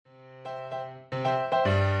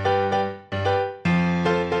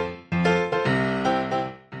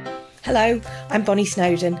Hello, I'm Bonnie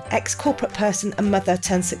Snowden, ex-corporate person and mother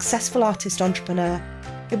turned successful artist entrepreneur.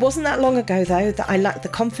 It wasn't that long ago though that I lacked the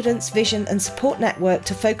confidence, vision and support network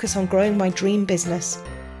to focus on growing my dream business.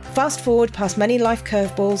 Fast forward past many life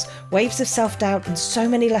curveballs, waves of self-doubt and so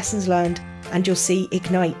many lessons learned, and you'll see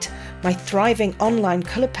Ignite, my thriving online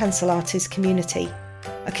coloured pencil artist community.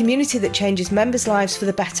 A community that changes members' lives for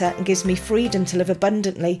the better and gives me freedom to live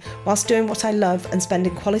abundantly whilst doing what I love and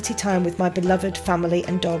spending quality time with my beloved family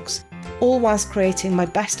and dogs, all whilst creating my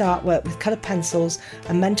best artwork with coloured pencils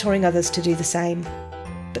and mentoring others to do the same.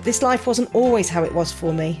 But this life wasn't always how it was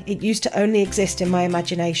for me. It used to only exist in my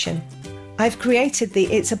imagination. I've created the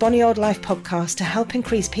It's a Bonnie Old Life podcast to help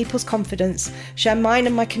increase people's confidence, share mine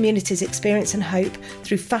and my community's experience and hope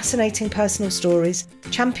through fascinating personal stories,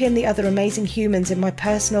 champion the other amazing humans in my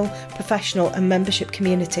personal, professional and membership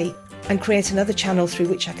community, and create another channel through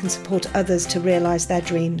which I can support others to realise their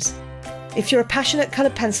dreams. If you're a passionate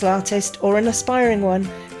coloured pencil artist or an aspiring one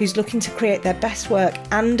who's looking to create their best work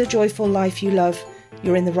and a joyful life you love,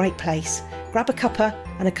 you're in the right place. Grab a cuppa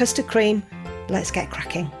and a custard cream. Let's get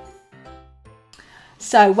cracking.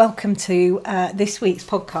 So welcome to this week's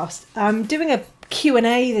podcast. I'm doing a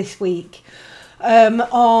Q&A this week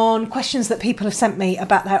on questions that people have sent me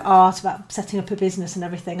about their art, about setting up a business and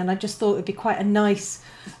everything. And I just thought it'd be quite a nice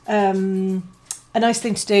thing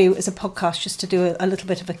to do as a podcast, just to do a little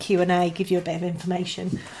bit of a Q&A, give you a bit of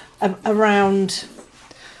information around,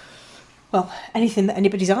 well, anything that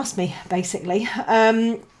anybody's asked me, basically.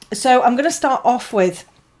 So I'm going to start off with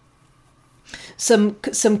some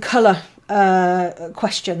colour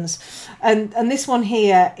questions, and this one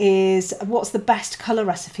here is, what's the best colour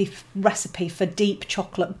recipe for deep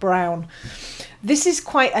chocolate brown? This is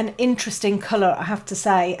quite an interesting colour, I have to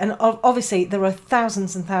say, and obviously there are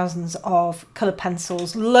thousands and thousands of coloured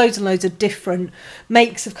pencils, loads and loads of different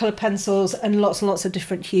makes of coloured pencils and lots of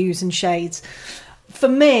different hues and shades. For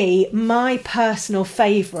me, my personal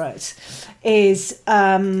favourite is,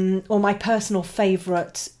 or my personal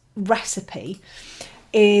favourite recipe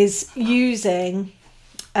is using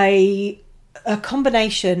a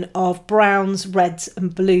combination of browns, reds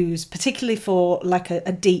and blues, particularly for like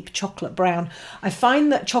a deep chocolate brown. I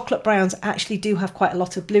find that chocolate browns actually do have quite a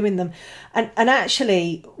lot of blue in them. And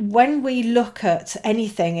actually, when we look at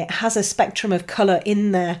anything, it has a spectrum of colour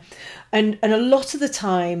in there. And a lot of the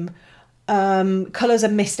time, colours are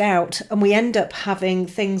missed out and we end up having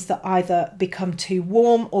things that either become too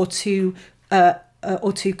warm or too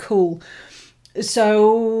cool.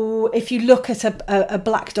 So if you look at a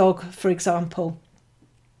black dog, for example,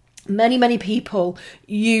 many people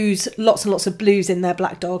use lots and lots of blues in their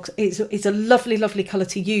black dogs. It's a lovely colour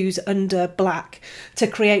to use under black to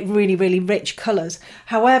create really rich colours.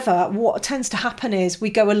 However, what tends to happen is we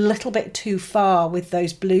go a little bit too far with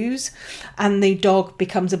those blues and the dog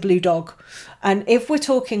becomes a blue dog. And if we're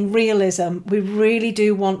talking realism, we really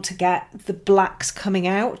do want to get the blacks coming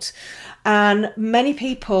out. And many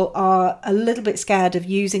people are a little bit scared of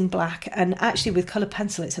using black, and actually with coloured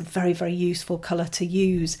pencil it's a very useful colour to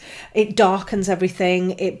use. It darkens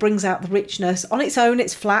everything, it brings out the richness. On its own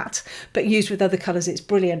it's flat, but used with other colours it's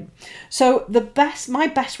brilliant. So my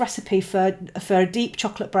best recipe for a deep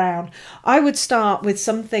chocolate brown, I would start with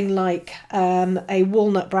something like a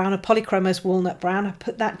walnut brown, a polychromos walnut brown. I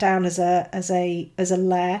put that down as a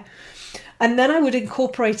layer. And then I would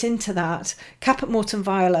incorporate into that Caput Mortuum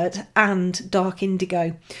Violet and Dark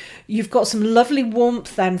Indigo. You've got some lovely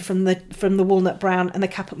warmth then from the walnut brown and the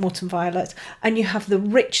Caput Mortuum Violet, and you have the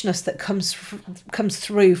richness that comes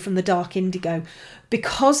through from the Dark Indigo.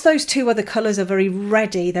 Because those two other colours are very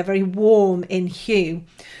reddy, they're very warm in hue,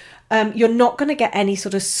 you're not going to get any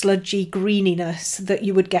sort of sludgy greeniness that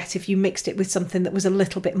you would get if you mixed it with something that was a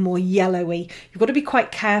little bit more yellowy. You've got to be quite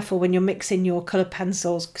careful when you're mixing your coloured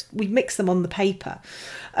pencils, 'cause we mix them on the paper,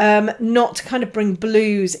 not to kind of bring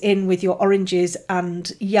blues in with your oranges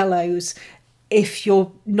and yellows if you're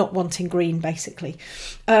not wanting green, basically.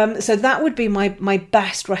 So that would be my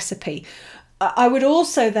best recipe. I would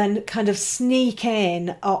also then kind of sneak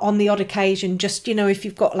in on the odd occasion, just, if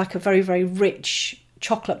you've got like a very rich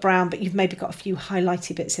chocolate brown, but you've maybe got a few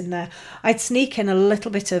highlighty bits in there, I'd sneak in a little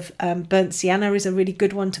bit of burnt sienna is a really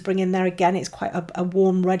good one to bring in there. Again, it's quite a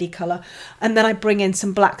warm, reddy colour. And then I bring in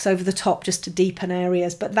some blacks over the top just to deepen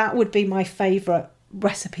areas. But that would be my favourite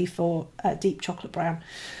recipe for deep chocolate brown.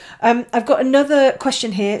 I've got another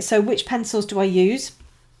question here. So which pencils do I use?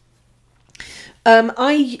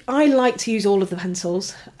 I like to use all of the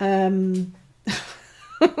pencils. But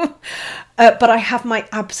I have my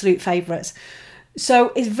absolute favourites.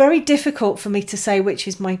 So it's very difficult for me to say which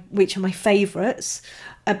are my favourites.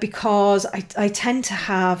 because I tend to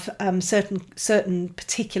have certain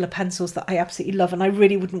particular pencils that I absolutely love and I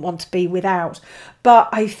really wouldn't want to be without. But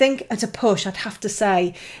I think at a push, I'd have to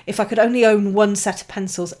say, if I could only own one set of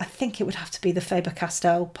pencils, I think it would have to be the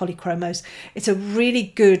Faber-Castell Polychromos. It's a really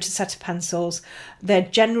good set of pencils. They're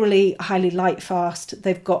generally highly light fast.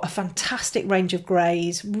 They've got a fantastic range of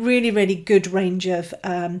greys, really, really good range of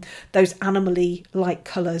those animally light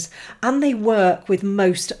colours. And they work with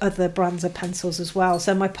most other brands of pencils as well.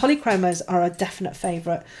 So my Polychromos are a definite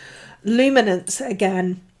favourite. Luminance,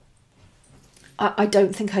 again, I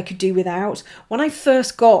don't think I could do without. When I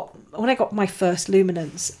got my first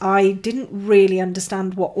Luminance, I didn't really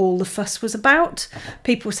understand what all the fuss was about.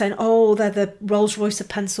 People were saying, oh, they're the Rolls-Royce of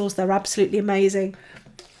pencils, they're absolutely amazing.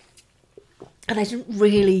 And I didn't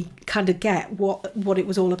really kind of get what it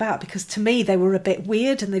was all about, because to me they were a bit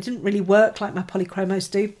weird and they didn't really work like my Polychromos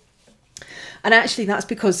do. And actually that's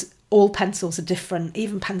because all pencils are different.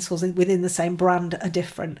 Even pencils within the same brand are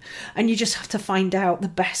different. And you just have to find out the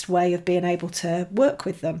best way of being able to work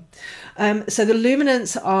with them. So the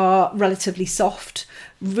Luminance are relatively soft,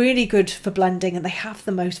 really good for blending, and they have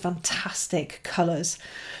the most fantastic colours.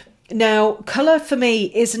 Now, colour for me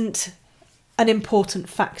isn't an important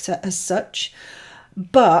factor as such,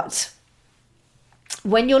 but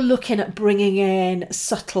when you're looking at bringing in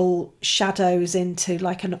subtle shadows into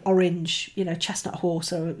like an orange, chestnut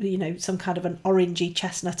horse, or, some kind of an orangey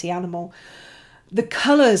chestnutty animal, the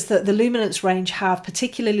colours that the Luminance range have,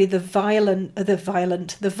 particularly the violet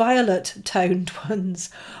toned ones,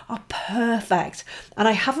 are perfect. And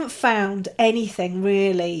I haven't found anything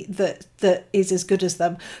really that is as good as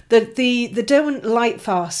them. The Derwent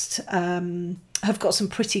Lightfast have got some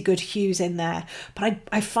pretty good hues in there, but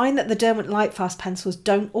I find that the Derwent Lightfast pencils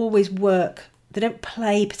don't always work. They don't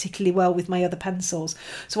play particularly well with my other pencils.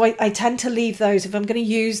 So I tend to leave those. If I'm going to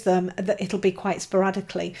use them, it'll be quite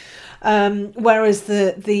sporadically. Whereas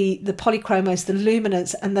the Polychromos, the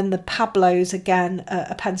Luminance, and then the Pablos, again,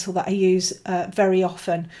 a pencil that I use very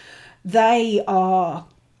often, they are,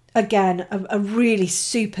 again, a really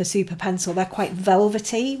super pencil. They're quite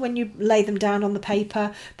velvety when you lay them down on the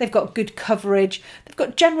paper. They've got good coverage. They've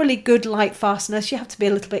got generally good light fastness. You have to be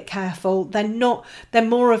a little bit careful. They're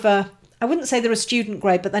more of a, I wouldn't say they're a student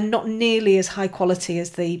grade, but they're not nearly as high quality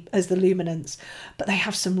as the Luminance. But they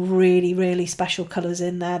have some really, really special colours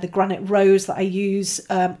in there. The Granite Rose that I use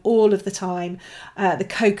all of the time. The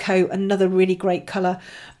Cocoa, another really great colour.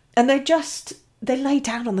 And they lay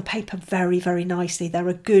down on the paper very, very nicely.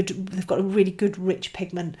 They've got a really good rich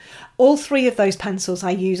pigment. All three of those pencils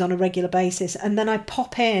I use on a regular basis. And then I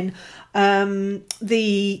pop in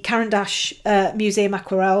the Caran d'Ache Museum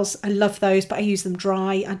Aquarelles. I love those, but I use them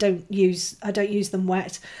dry. I don't use them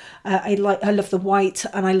wet. I love the white,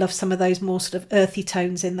 and I love some of those more sort of earthy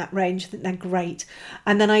tones in that range. I think they're great.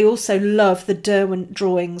 And then I also love the Derwent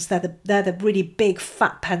Drawings. They're the really big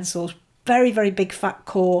fat pencils. Very, very big fat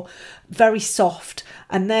core, very soft,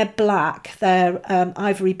 and they're black. Their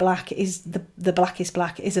ivory black is the blackest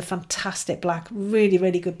black, is a fantastic black. Really,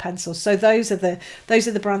 really good pencils. So those are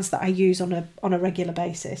the brands that I use on a regular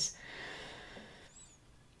basis.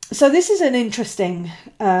 So this is an interesting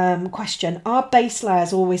question. Are base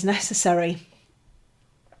layers always necessary?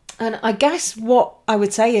 And I guess what I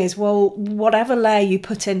would say is, well, whatever layer you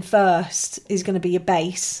put in first is going to be your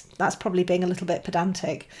base. That's probably being a little bit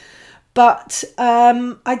pedantic. But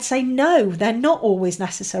I'd say no, they're not always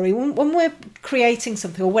necessary. When we're creating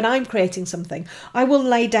something, or when I'm creating something, I will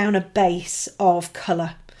lay down a base of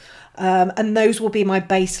colour. And those will be my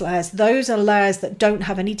base layers. Those are layers that don't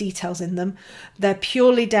have any details in them. They're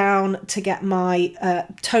purely down to get my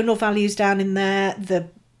tonal values down in there,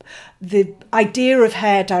 the idea of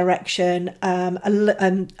hair direction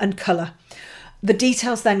and colour. The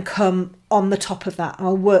details then come on the top of that.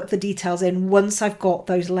 I'll work the details in once I've got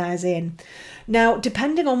those layers in. Now,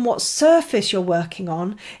 depending on what surface you're working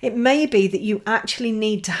on, it may be that you actually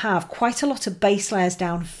need to have quite a lot of base layers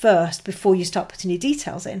down first before you start putting your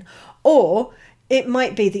details in. Or it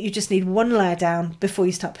might be that you just need one layer down before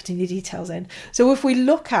you start putting your details in. So if we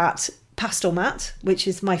look at Pastelmat, which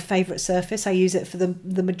is my favourite surface, I use it for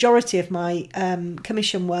the majority of my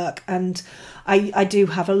commission work, and I do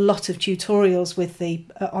have a lot of tutorials with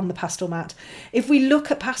on the Pastelmat. If we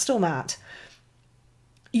look at Pastelmat,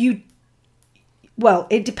 it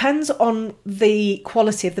depends on the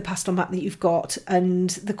quality of the Pastelmat that you've got,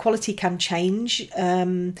 and the quality can change.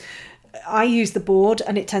 I use the board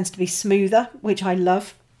and it tends to be smoother, which I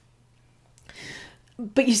love.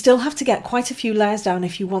 But you still have to get quite a few layers down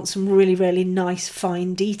if you want some really, really nice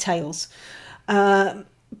fine details.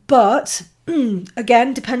 But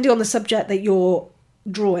again, depending on the subject that you're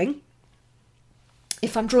drawing,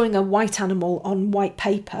 if I'm drawing a white animal on white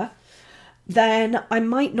paper, then I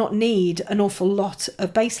might not need an awful lot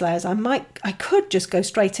of base layers. I could just go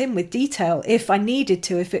straight in with detail if I needed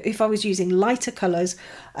to, if I was using lighter colours,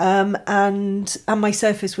 and my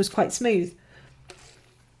surface was quite smooth.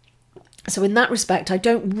 So in that respect, I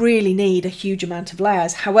don't really need a huge amount of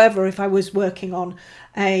layers. However, if I was working on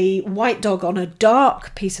a white dog on a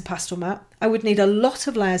dark piece of pastel mat, I would need a lot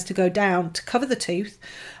of layers to go down to cover the tooth,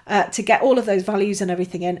 to get all of those values and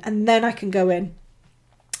everything in, and then I can go in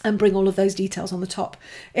and bring all of those details on the top.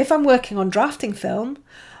 If I'm working on drafting film,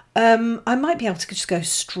 I might be able to just go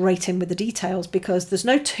straight in with the details because there's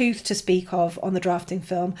no tooth to speak of on the drafting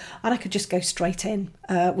film, and I could just go straight in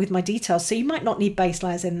with my details. So you might not need base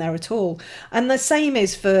layers in there at all. And the same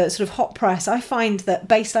is for sort of hot press. I find that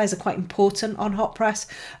base layers are quite important on hot press.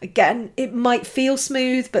 Again, it might feel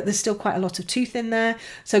smooth, but there's still quite a lot of tooth in there.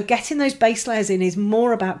 So getting those base layers in is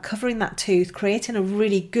more about covering that tooth, creating a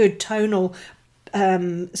really good tonal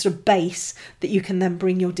sort of base that you can then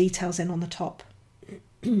bring your details in on the top.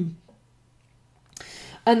 And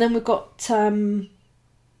then we've got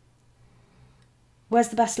where's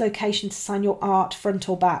the best location to sign your art, front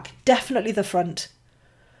or back? Definitely the front.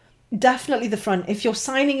 Definitely the front. If you're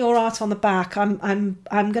signing your art on the back, I'm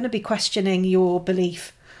going to be questioning your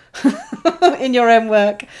belief in your own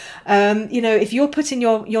work. If you're putting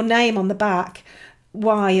your name on the back,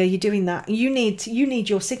 why are you doing that? You need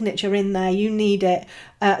your signature in there. You need it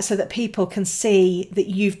so that people can see that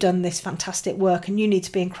you've done this fantastic work, and you need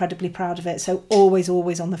to be incredibly proud of it. So always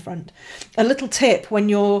on the front. A little tip: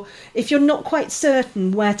 if you're not quite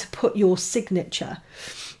certain where to put your signature,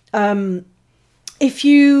 if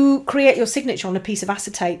you create your signature on a piece of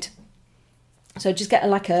acetate. So just get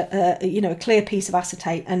a clear piece of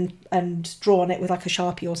acetate and draw on it with like a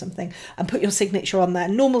Sharpie or something and put your signature on there,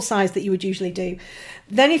 normal size that you would usually do.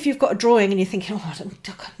 Then if you've got a drawing and you're thinking, I'm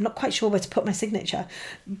not quite sure where to put my signature,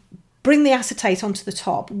 bring the acetate onto the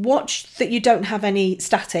top. Watch that you don't have any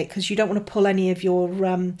static, because you don't want to pull any of your,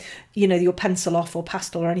 your pencil off or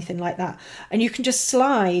pastel or anything like that. And you can just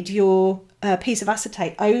slide your piece of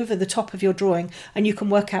acetate over the top of your drawing, and you can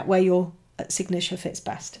work out where your signature fits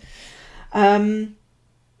best.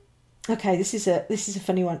 Okay, this is a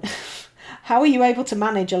funny one. How are you able to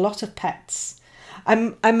manage a lot of pets?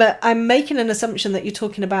 I'm making an assumption that you're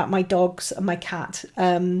talking about my dogs and my cat.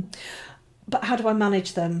 But how do I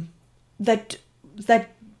manage them? They're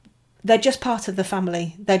just part of the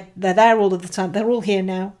family. They're there all of the time. They're all here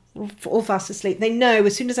now, all fast asleep. They know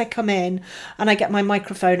as soon as I come in and I get my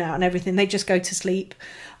microphone out and everything, they just go to sleep.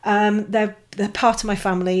 They're part of my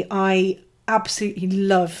family. I absolutely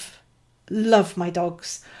love my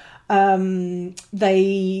dogs. And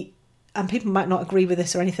people might not agree with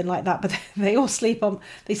this or anything like that, but they all sleep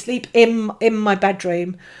in my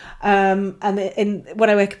bedroom. And when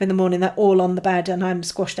I wake up in the morning, they're all on the bed and I'm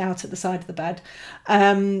squashed out at the side of the bed.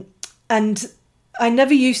 And I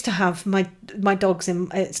never used to have my dogs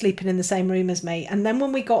sleeping in the same room as me. And then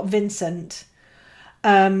when we got Vincent,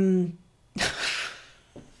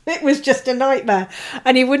 it was just a nightmare,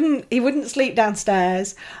 and he wouldn't sleep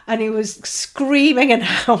downstairs, and he was screaming and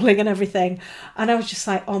howling and everything, and I was just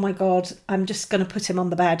like, oh my god, I'm just going to put him on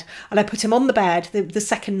the bed. And I put him on the bed the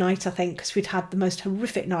second night, I think, because we'd had the most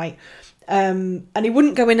horrific night, and he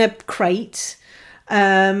wouldn't go in a crate.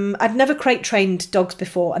 I'd never crate trained dogs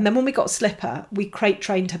before, and then when we got Slipper, we crate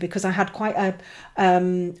trained her because I had quite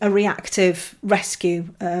a reactive rescue,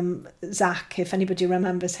 Zach, if anybody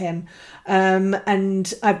remembers him,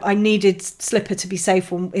 and I needed Slipper to be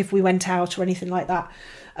safe if we went out or anything like that.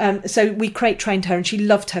 So we crate trained her, and she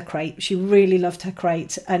loved her crate. She really loved her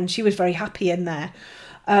crate, and she was very happy in there.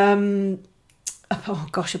 Oh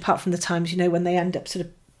gosh, apart from the times, when they end up sort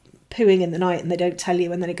of pooing in the night and they don't tell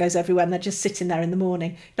you, and then it goes everywhere, and they're just sitting there in the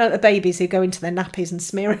morning. The babies who go into their nappies and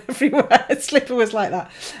smear everywhere. Slipper was like that.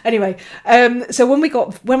 Anyway, so when we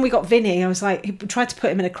got Vinny, I was like, he tried to put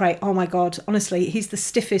him in a crate. Oh my god, honestly, he's the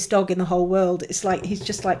stiffest dog in the whole world. It's like he's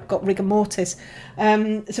just like got rigor mortis.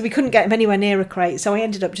 So we couldn't get him anywhere near a crate. So I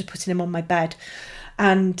ended up just putting him on my bed,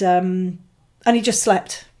 and he just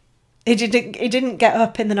slept. He didn't get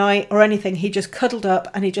up in the night or anything. He just cuddled up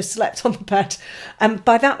and he just slept on the bed. And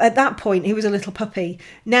at that point, he was a little puppy.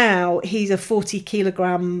 Now he's a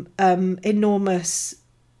 40-kilogram enormous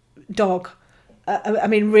dog. I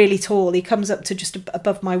mean, really tall. He comes up to just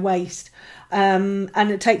above my waist, and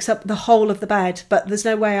it takes up the whole of the bed. But there's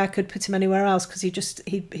no way I could put him anywhere else because he just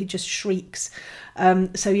shrieks.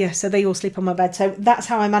 So they all sleep on my bed. So that's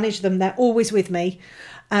how I manage them. They're always with me,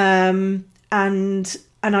 and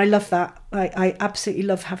And I love that. I absolutely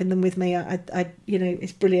love having them with me.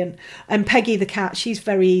 It's brilliant. And Peggy the cat, she's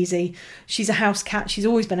very easy. She's a house cat. She's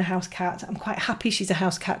always been a house cat. I'm quite happy she's a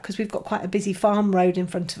house cat because we've got quite a busy farm road in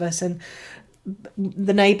front of us, and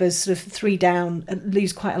the neighbours sort of 3 down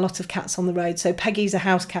lose quite a lot of cats on the road. So Peggy's a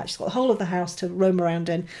house cat. She's got the whole of the house to roam around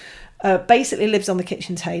in. Basically lives on the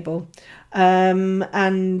kitchen table,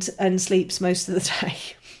 and sleeps most of the day.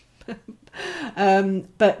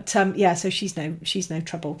 So she's no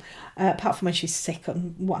trouble, apart from when she's sick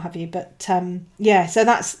and what have you. But so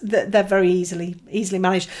they're very easily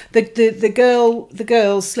managed. The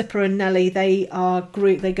girls Slipper and Nelly, they go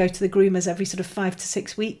to the groomers every sort of 5 to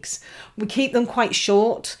 6 weeks. We keep them quite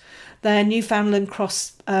short. They're Newfoundland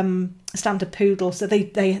cross standard poodle, so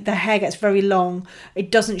their hair gets very long. It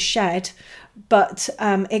doesn't shed, but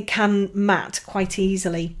it can mat quite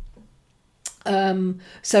easily.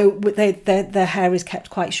 So their hair is kept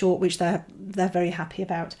quite short, which they're very happy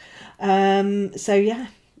about. They're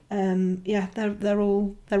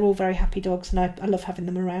all very happy dogs, and I love having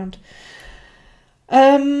them around.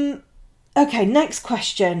 Okay, next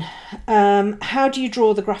question. How do you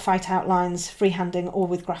draw the graphite outlines, freehanding or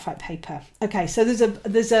with graphite paper? Okay, so there's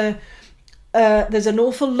an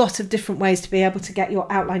awful lot of different ways to be able to get your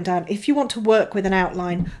outline down. If you want to work with an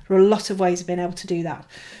outline, there are a lot of ways of being able to do that.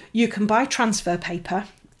 You can buy transfer paper.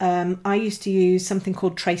 I used to use something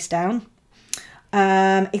called Trace Down.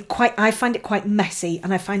 I find it quite messy,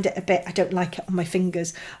 and I find it I don't like it on my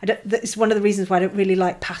fingers. It's one of the reasons why I don't really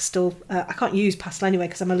like pastel. I can't use pastel anyway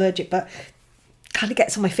because I'm allergic, but it kind of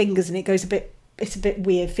gets on my fingers and it's a bit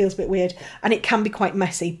weird, feels a bit weird, and it can be quite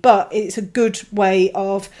messy, but it's a good way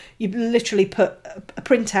of, you literally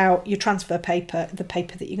print out your transfer paper, the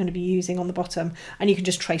paper that you're going to be using on the bottom, and you can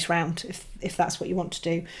just trace round if that's what you want to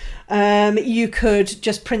do. You could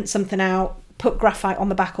just print something out, put graphite on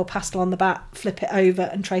the back or pastel on the back, flip it over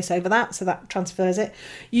and trace over that, so that transfers it.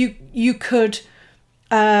 You could,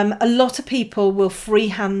 a lot of people will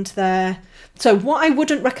freehand so what I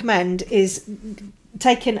wouldn't recommend is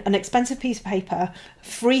taking an expensive piece of paper,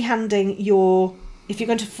 freehanding if you're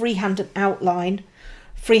going to freehand an outline,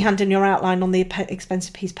 freehanding your outline on the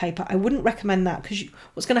expensive piece of paper. I wouldn't recommend that, because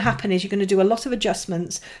what's going to happen is you're going to do a lot of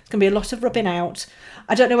adjustments. It's going to be a lot of rubbing out.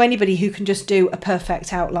 I don't know anybody who can just do a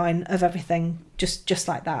perfect outline of everything just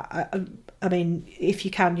like that. I mean, if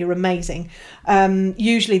you can, you're amazing.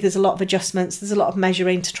 Usually there's a lot of adjustments. There's a lot of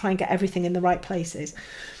measuring to try and get everything in the right places.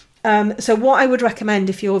 So what I would recommend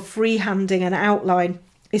if you're freehanding an outline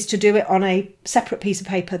is to do it on a separate piece of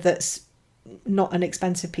paper that's not an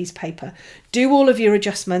expensive piece of paper. Do all of your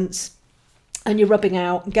adjustments and your rubbing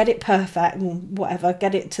out, get it perfect, whatever,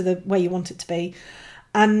 get it to the way you want it to be.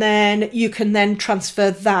 And then you can then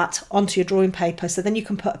transfer that onto your drawing paper. So then you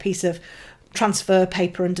can put a piece of transfer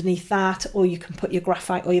paper underneath that, or you can put your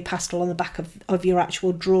graphite or your pastel on the back of your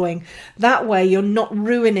actual drawing. That way you're not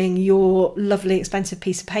ruining your lovely expensive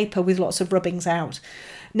piece of paper with lots of rubbings out.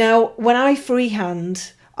 Now, when I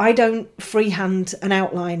freehand, I don't freehand an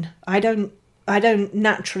outline. I don't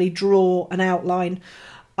naturally draw an outline.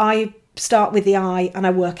 I start with the eye and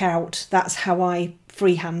I work out. That's how I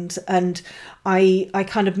freehand, and I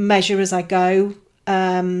kind of measure as I go.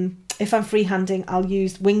 If I'm freehanding, I'll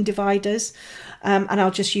use wing dividers, and I'll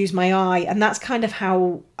just use my eye, and that's kind of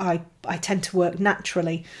how I tend to work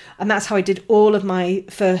naturally, and that's how I did all of my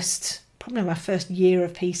first year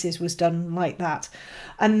of pieces was done like that.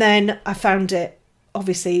 And then I found it,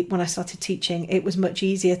 obviously, when I started teaching, it was much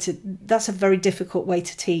easier that's a very difficult way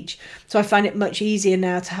to teach. So I find it much easier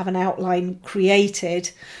now to have an outline created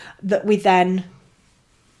that we then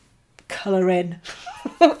colour in.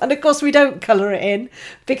 And of course we don't colour it in,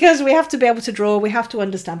 because we have to be able to draw, we have to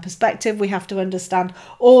understand perspective, we have to understand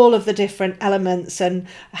all of the different elements and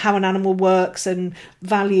how an animal works and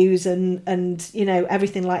values and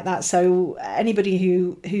everything like that. So anybody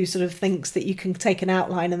who sort of thinks that you can take an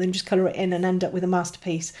outline and then just colour it in and end up with a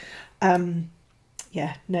masterpiece,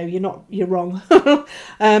 you're wrong.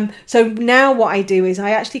 So now what I do is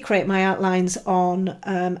I actually create my outlines on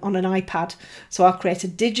an iPad. So I'll create a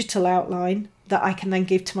digital outline that I can then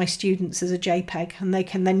give to my students as a JPEG, and they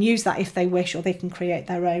can then use that if they wish, or they can create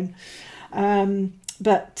their own. And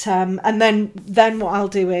then what I'll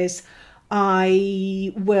do is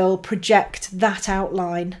I will project that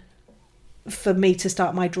outline for me to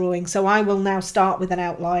start my drawing. So I will now start with an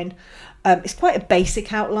outline. It's quite a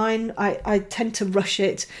basic outline. I tend to rush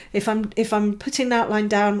it. If I'm putting an outline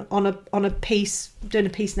down on a piece, doing a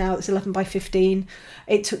piece now that's 11 by 15,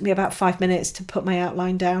 it took me about 5 minutes to put my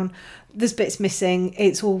outline down. There's bits missing.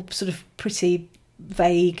 It's all sort of pretty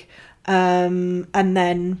vague. And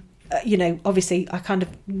then obviously I kind of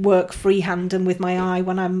work freehand and with my eye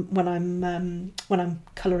when I'm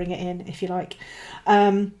colouring it in, if you like.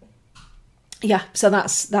 So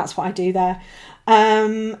that's what I do there.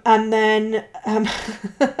 And then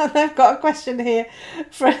I've got a question here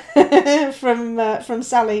from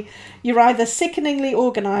Sally. You're either sickeningly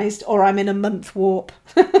organised or I'm in a month warp.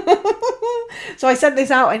 So I sent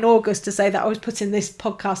this out in August to say that I was putting this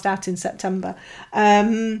podcast out in September.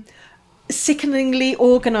 Sickeningly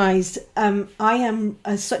organised. I am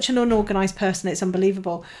such an unorganised person, it's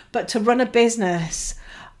unbelievable. But to run a business,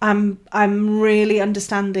 I'm really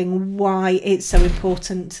understanding why it's so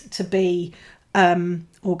important to be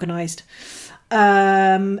organised.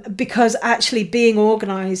 Because actually being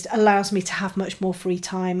organised allows me to have much more free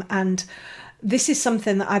time, and this is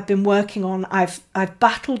something that I've been working on. I've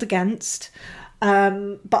battled against,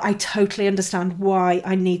 but I totally understand why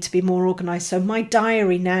I need to be more organised. So my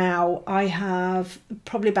diary now, I have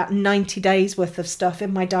probably about 90 days worth of stuff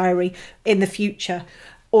in my diary in the future,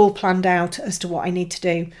 all planned out as to what I need to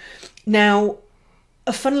do. Now,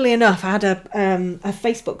 funnily enough, I had a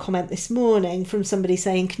Facebook comment this morning from somebody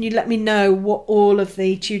saying, can you let me know what all of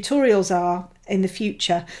the tutorials are in the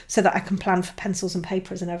future so that I can plan for pencils and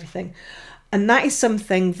papers and everything? And that is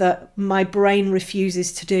something that my brain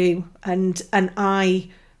refuses to do, and I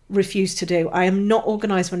refuse to do. I am not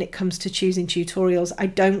organised when it comes to choosing tutorials. I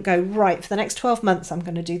don't go, right, for the next 12 months, I'm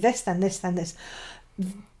going to do this, then this, then this.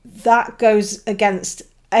 That goes against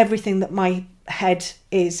everything that my head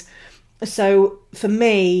is. So for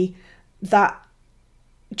me, that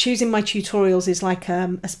choosing my tutorials is like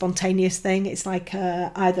a spontaneous thing. It's like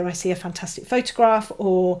either I see a fantastic photograph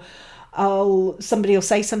or somebody will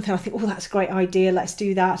say something, I think, oh, that's a great idea, let's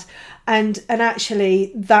do that. And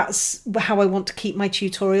actually that's how I want to keep my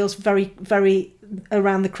tutorials, very, very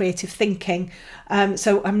around the creative thinking.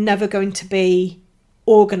 So I'm never going to be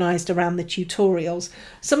organised around the tutorials.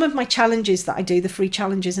 Some of my challenges that I do, the free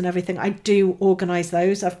challenges and everything, I do organise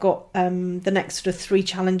those. I've got the next sort of 3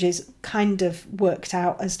 challenges kind of worked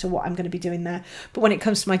out as to what I'm going to be doing there. But when it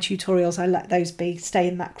comes to my tutorials, I let those stay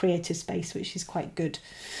in that creative space, which is quite good.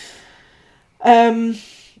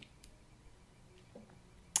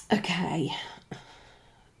 Okay,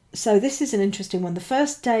 so this is an interesting one. The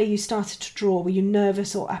first day you started to draw, were you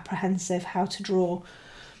nervous or apprehensive how to draw?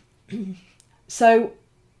 So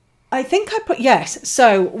I think I put yes.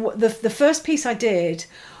 So the first piece I did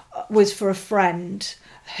was for a friend,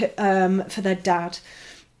 for their dad,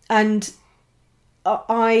 and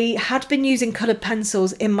I had been using coloured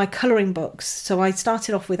pencils in my colouring books. So I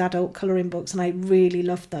started off with adult colouring books and I really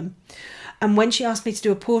loved them. And when she asked me to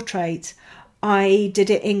do a portrait, I did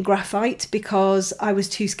it in graphite because I was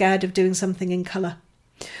too scared of doing something in colour.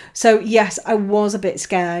 So yes, I was a bit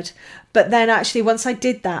scared, but then actually once I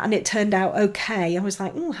did that and it turned out okay, I was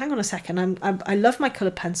like, oh, hang on a second, I love my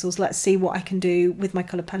coloured pencils, let's see what I can do with my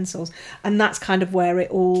coloured pencils. And that's kind of where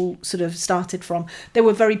it all sort of started from. There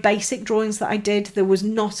were very basic drawings that I did. There was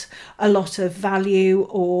not a lot of value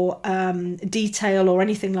or detail or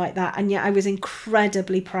anything like that, and yet I was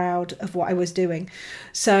incredibly proud of what I was doing.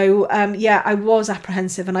 So yeah, I was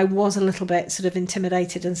apprehensive and I was a little bit sort of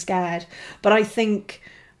intimidated and scared, but I think,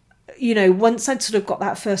 you know, once I'd sort of got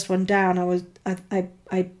that first one down,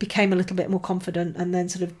 I became a little bit more confident and then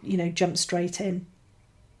sort of, you know, jumped straight in.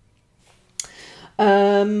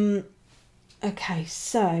 Okay,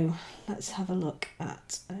 so let's have a look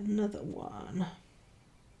at another one.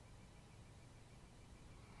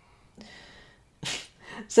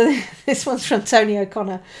 So this one's from Tony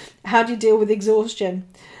O'Connor. How do you deal with exhaustion?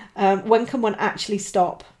 When can one actually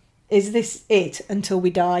stop? Is this it until we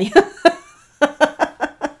die?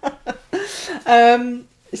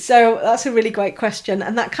 So that's a really great question,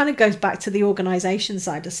 and that kind of goes back to the organisation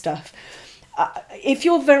side of stuff. If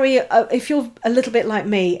you're if you're a little bit like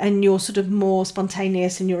me and you're sort of more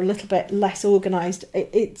spontaneous and you're a little bit less organised,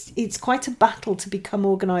 it's quite a battle to become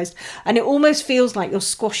organised, and it almost feels like you're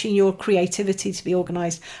squashing your creativity to be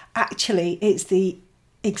organised. Actually, it's the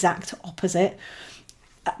exact opposite.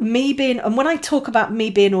 And when I talk about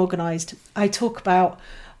me being organised, I talk about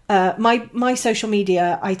my social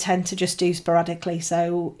media, I tend to just do sporadically.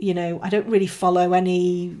 So, you know, I don't really follow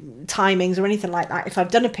any timings or anything like that. If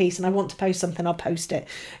I've done a piece and I want to post something, I'll post it.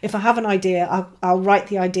 If I have an idea, I'll write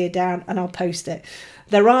the idea down and I'll post it.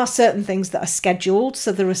 There are certain things that are scheduled.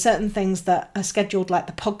 So there are certain things that are scheduled, like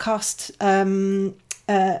the podcast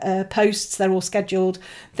posts, they're all scheduled.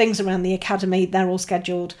 Things around the academy, they're all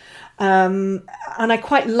scheduled. And I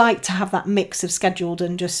quite like to have that mix of scheduled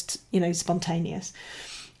and just, you know, spontaneous.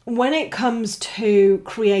 When it comes to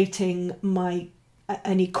creating my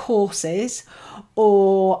any courses,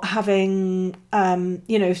 or having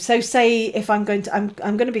so say if I'm going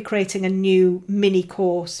to be creating a new mini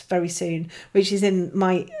course very soon, which is in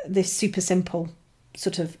this super simple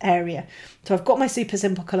sort of area. So I've got my super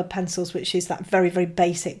simple coloured pencils, which is that very, very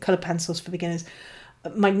basic coloured pencils for beginners.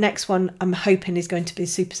 My next one I'm hoping is going to be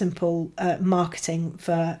super simple marketing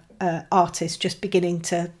for artists just beginning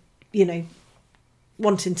to,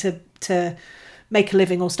 wanting to make a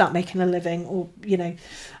living or start making a living, or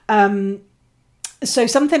so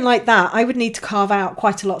something like that. I would need to carve out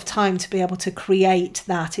quite a lot of time to be able to create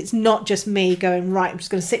that. It's not just me going, right, I'm just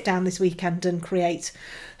going to sit down this weekend and create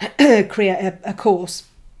a course.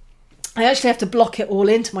 I actually have to block it all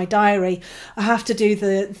into my diary. I have to do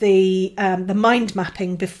the mind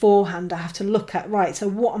mapping beforehand. I have to look at, right, so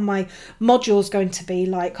what are my modules going to be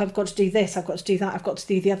like? I've got to do this, I've got to do that, I've got to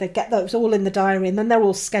do the other, get those all in the diary, and then they're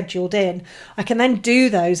all scheduled in. I can then do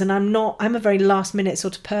those, and I'm a very last minute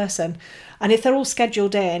sort of person. And if they're all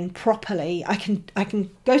scheduled in properly, I can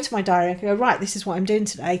go to my diary and go, right, this is what I'm doing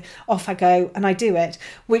today. Off I go and I do it,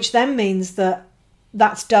 which then means that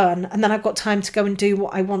that's done, and then I've got time to go and do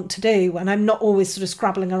what I want to do, and I'm not always sort of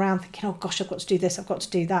scrabbling around thinking, oh gosh, I've got to do this, I've got to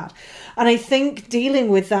do that. And I think dealing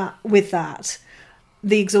with that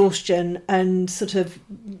the exhaustion and sort of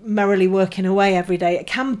merrily working away every day, it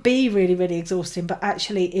can be really, really exhausting. But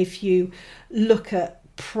actually, if you look at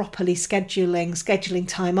properly scheduling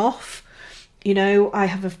time off, I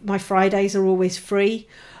have my Fridays are always free.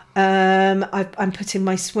 I'm putting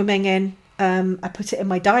my swimming in. I put it in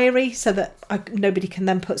my diary so that nobody can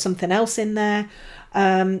then put something else in there.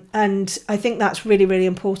 And I think that's really, really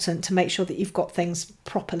important to make sure that you've got things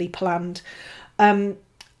properly planned.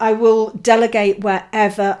 I will delegate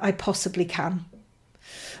wherever I possibly can.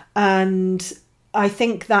 And I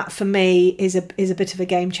think that for me is a bit of a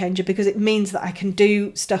game changer, because it means that I can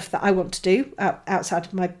do stuff that I want to do outside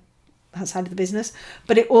of the business.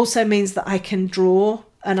 But it also means that I can draw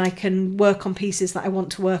and I can work on pieces that I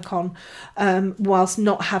want to work on, whilst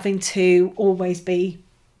not having to always be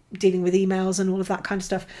dealing with emails and all of that kind of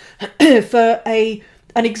stuff. For an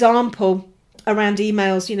example around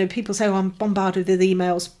emails, people say, oh, I'm bombarded with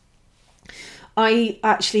emails. I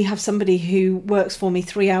actually have somebody who works for me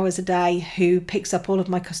 3 hours a day who picks up all of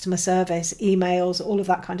my customer service, emails, all of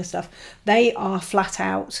that kind of stuff. They are flat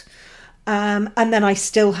out. And then I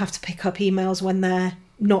still have to pick up emails when they're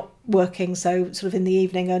not working, so sort of in the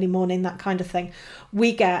evening, early morning, that kind of thing.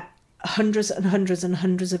 We get hundreds and hundreds and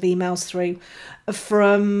hundreds of emails through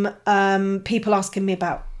from people asking me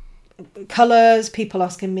about colours, people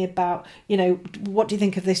asking me about, what do you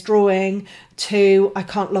think of this drawing, to I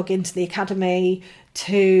can't log into the academy,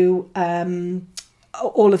 to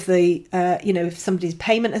all of the, if somebody's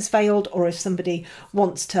payment has failed, or if somebody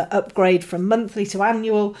wants to upgrade from monthly to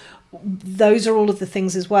annual. Those are all of the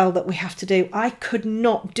things as well that we have to do. I could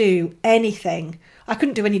not do anything. I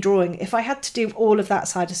couldn't do any drawing. If I had to do all of that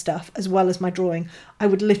side of stuff as well as my drawing, I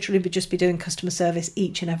would literally just be doing customer service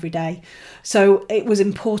each and every day. So it was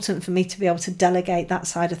important for me to be able to delegate that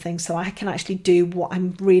side of things so I can actually do what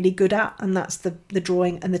I'm really good at, and that's the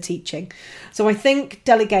drawing and the teaching. So I think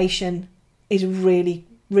delegation is really,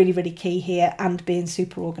 really, really key here, and being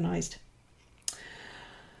super organised.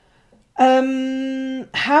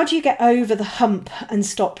 How do you get over the hump and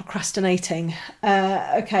stop procrastinating?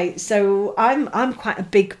 Okay, so I'm quite a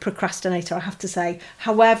big procrastinator, I have to say.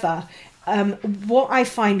 However, what I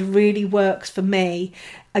find really works for me,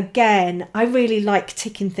 again, I really like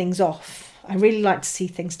ticking things off. I really like to see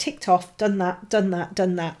things ticked off, done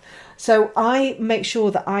that. So I make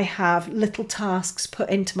sure that I have little tasks put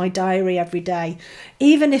into my diary every day,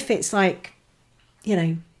 even if it's like,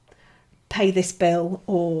 pay this bill,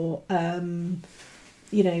 or,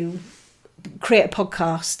 create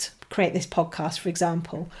this podcast, for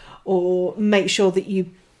example, or make sure that you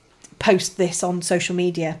post this on social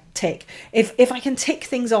media, tick. If I can tick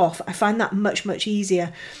things off, I find that much, much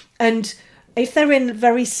easier. And if they're in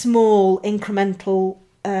very small incremental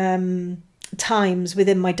times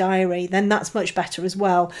within my diary, then that's much better as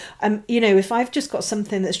well. If I've just got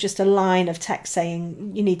something that's just a line of text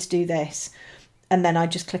saying you need to do this, and then I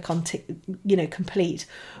just click on complete,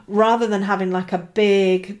 rather than having like a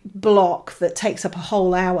big block that takes up a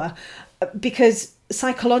whole hour, because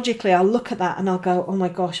psychologically I'll look at that and I'll go, oh my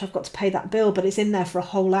gosh, I've got to pay that bill, but it's in there for a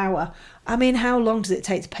whole hour. I mean, how long does it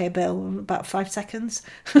take to pay a bill? About 5 seconds.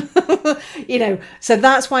 So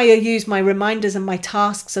that's why I use my reminders and my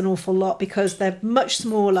tasks an awful lot, because they're much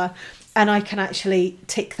smaller and I can actually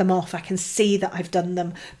tick them off. I can see that I've done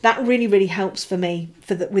them. That really, really helps for me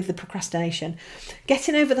with the procrastination.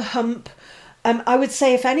 Getting over the hump, I would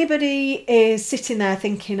say if anybody is sitting there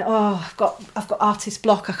thinking, oh, I've got artist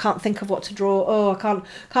block, I can't think of what to draw, oh, I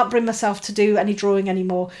can't bring myself to do any drawing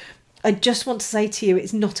anymore. I just want to say to you,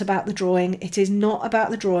 it's not about the drawing. It is not about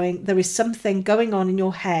the drawing. There is something going on in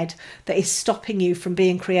your head that is stopping you from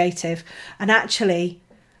being creative. And actually,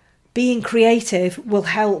 being creative will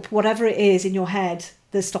help whatever it is in your head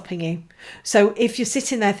that's stopping you. So if you're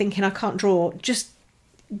sitting there thinking, I can't draw, just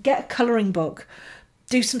get a colouring book,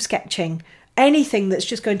 do some sketching, anything that's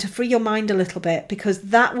just going to free your mind a little bit, because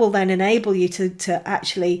that will then enable you to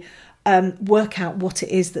actually work out what it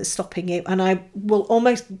is that's stopping you. And I will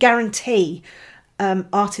almost guarantee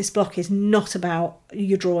artist block is not about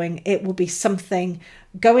your drawing. It will be something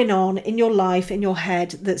going on in your life, in your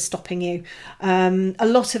head, that's stopping you. A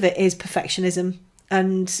lot of it is perfectionism,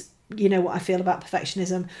 and you know what I feel about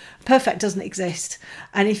perfectionism. Perfect doesn't exist,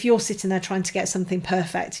 and if you're sitting there trying to get something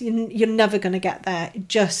perfect, you're never going to get there.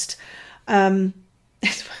 Just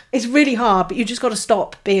it's really hard, but you just got to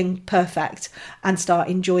stop being perfect and start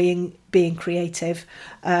enjoying being creative.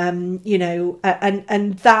 And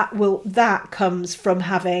that comes from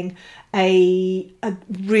having a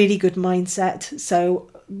really good mindset. So,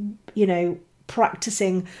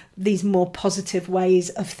 practicing these more positive ways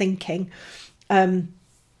of thinking. The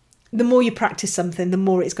more you practice something, the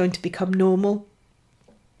more it's going to become normal.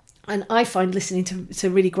 And I find listening to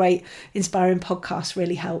really great, inspiring podcasts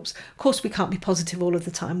really helps. Of course, we can't be positive all of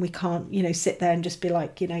the time. We can't, sit there and just be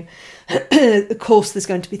like, of course, there's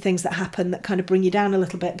going to be things that happen that kind of bring you down a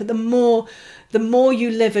little bit. But the more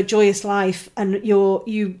you live a joyous life, and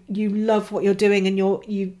you love what you're doing, and you're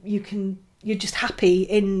just happy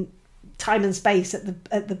in time and space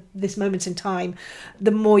at this moment in time,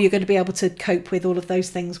 the more you're going to be able to cope with all of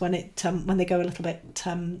those things when they go a little bit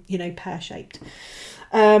pear-shaped.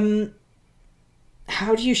 How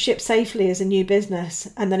do you ship safely as a new business?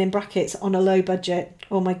 And then in brackets, on a low budget.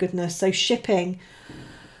 Oh my goodness. So shipping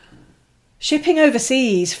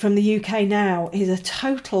overseas from the UK now is a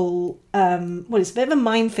total, it's a bit of a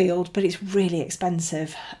minefield, but it's really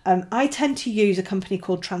expensive. I tend to use a company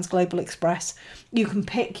called Transglobal Express. You can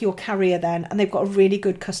pick your carrier then, and they've got a really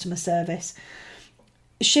good customer service.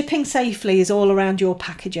 Shipping safely is all around your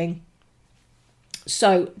packaging.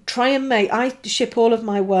 So I ship all of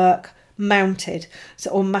my work mounted,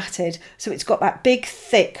 or matted, so it's got that big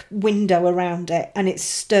thick window around it and it's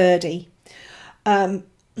sturdy.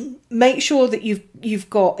 Make sure that you've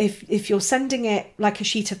got, if you're sending it like a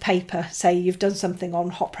sheet of paper, say you've done something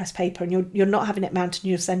on hot press paper and you're not having it mounted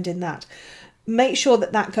and you're sending that, make sure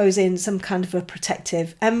that goes in some kind of a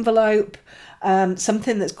protective envelope,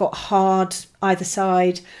 something that's got hard either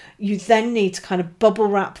side. You then need to kind of bubble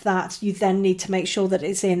wrap that. You then need to make sure that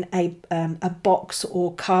it's in a box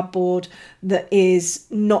or cardboard that is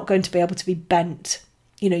not going to be able to be bent.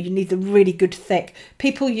 You need the really good thick.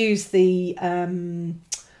 People use the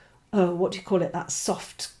what do you call it? That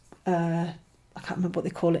soft. I can't remember what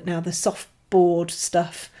they call it now. The soft board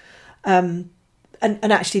stuff. And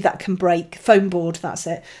actually that can break. Foam board, that's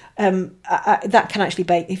it. That can actually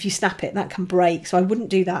break. If you snap it, that can break. So I wouldn't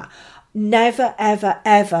do that. Never, ever,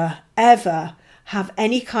 ever, ever have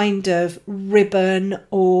any kind of ribbon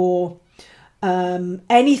or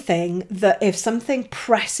anything that if something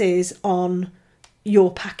presses on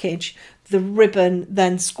your package, the ribbon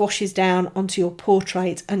then squashes down onto your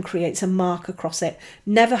portrait and creates a mark across it.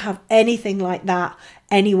 Never have anything like that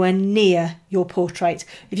anywhere near your portrait.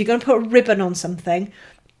 If you're going to put a ribbon on something,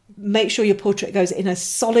 make sure your portrait goes in a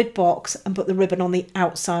solid box and put the ribbon on the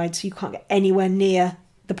outside so you can't get anywhere near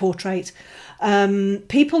the portrait.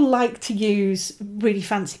 People like to use really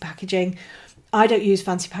fancy packaging. I don't use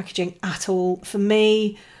fancy packaging at all. For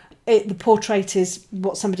me, the portrait is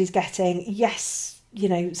what somebody's getting. Yes,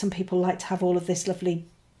 some people like to have all of this lovely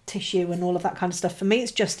tissue and all of that kind of stuff. For me,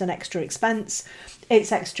 it's just an extra expense.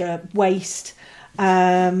 It's extra waste.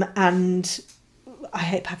 And I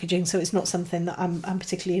hate packaging, so it's not something that I'm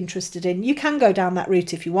particularly interested in. You can go down that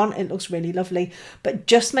route if you want. It looks really lovely, but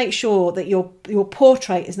just make sure that your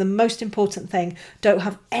portrait is the most important thing. Don't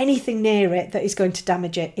have anything near it that is going to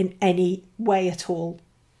damage it in any way at all.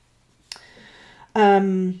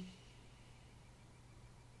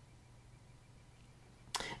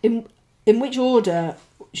 In which order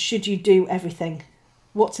should you do everything?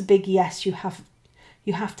 What's a big yes? You have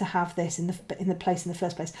to have this in the place in the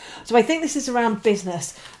first place. So I think this is around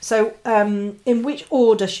business. So in which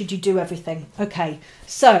order should you do everything? Okay,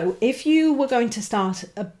 so if you were going to start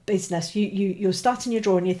a business, you're starting your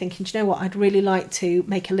drawing, you're thinking, do you know what, I'd really like to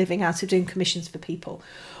make a living out of doing commissions for people.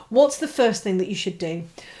 What's the first thing that you should do?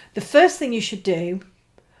 The first thing you should do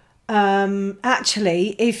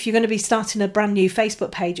actually, if you're going to be starting a brand new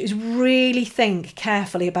Facebook page, is really think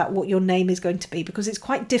carefully about what your name is going to be, because it's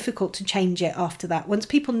quite difficult to change it after that. Once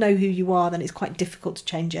people know who you are, then it's quite difficult to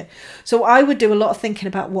change it. So I would do a lot of thinking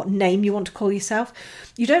about what name you want to call yourself.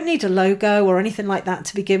 You don't need a logo or anything like that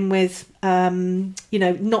to begin with.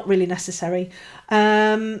 Not really necessary.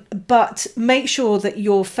 But make sure that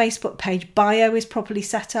your Facebook page bio is properly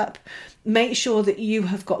set up. Make sure that you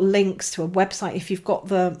have got links to a website if you've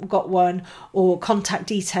got one, or contact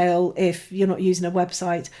detail if you're not using a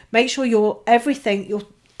website. Make sure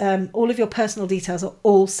all of your personal details are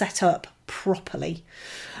all set up properly.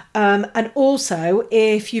 And also,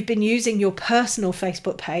 if you've been using your personal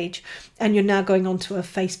Facebook page and you're now going onto a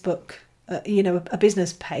Facebook, a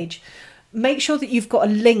business page, make sure that you've got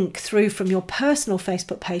a link through from your personal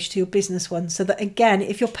Facebook page to your business one, so that, again,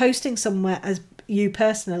 if you're posting somewhere as you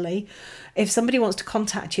personally, if somebody wants to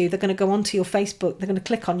contact you, they're going to go onto your Facebook, they're going to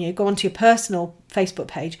click on you, go onto your personal Facebook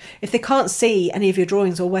page. If they can't see any of your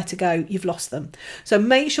drawings or where to go, you've lost them. So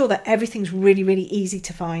make sure that everything's really, really easy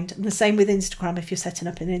to find. And the same with Instagram if you're setting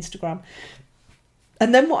up an Instagram.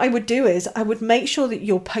 And then what I would do is I would make sure that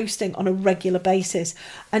you're posting on a regular basis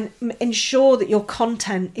and ensure that your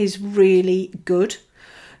content is really good.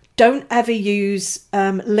 Don't ever use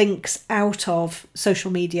links out of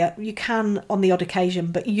social media. You can on the odd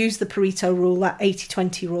occasion, but use the Pareto rule, that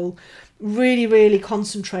 80-20 rule. Really, really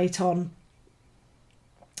concentrate on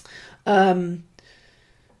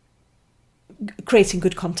creating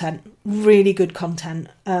good content, really good content.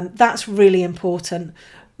 That's really important.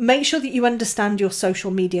 Make sure that you understand your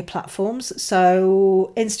social media platforms.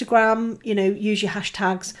 So Instagram, use your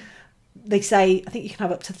hashtags. They say, I think you can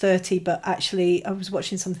have up to 30, but actually I was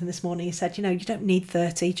watching something this morning. He said, you don't need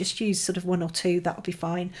 30, just use sort of 1 or 2. That'll be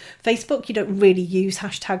fine. Facebook, you don't really use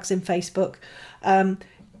hashtags in Facebook.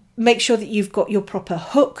 Make sure that you've got your proper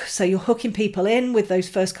hook. So you're hooking people in with those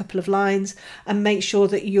first couple of lines, and make sure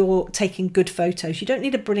that you're taking good photos. You don't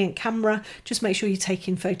need a brilliant camera. Just make sure you're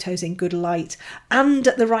taking photos in good light and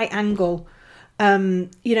at the right angle.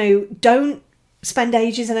 Don't spend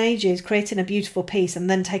ages and ages creating a beautiful piece and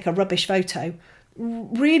then take a rubbish photo.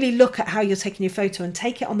 Really look at how you're taking your photo and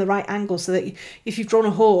take it on the right angle, so that if you've drawn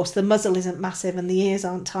a horse, the muzzle isn't massive and the ears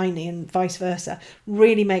aren't tiny, and vice versa.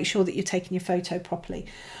 Really make sure that you're taking your photo properly.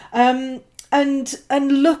 And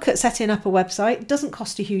look at setting up a website. It doesn't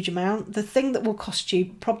cost a huge amount. The thing that will cost you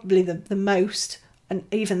probably the most, and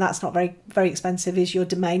even that's not very, very expensive, is your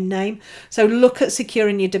domain name. So look at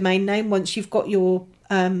securing your domain name once you've got your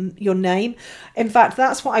name. In fact,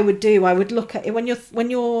 that's what I would do. I would look at it when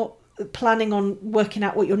you're planning on working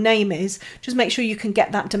out what your name is. Just make sure you can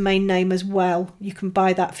get that domain name as well. You can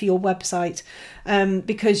buy that for your website,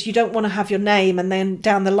 because you don't want to have your name and then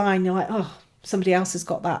down the line you're like, oh, somebody else has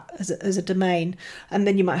got that as a domain, and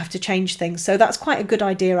then you might have to change things. So that's quite a good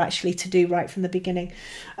idea actually to do right from the beginning.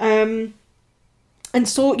 And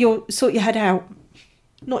sort your head out.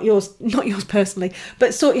 Not yours personally,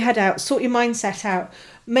 but sort your head out, sort your mindset out.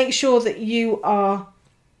 Make sure that you are,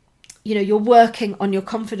 you're working on your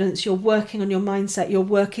confidence, you're working on your mindset, you're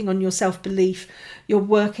working on your self-belief, you're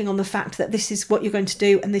working on the fact that this is what you're going to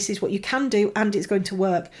do and this is what you can do and it's going to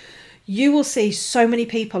work. You will see so many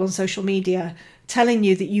people on social media telling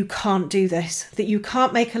you that you can't do this, that you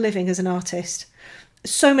can't make a living as an artist.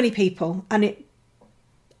 So many people, and it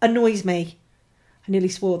annoys me. I nearly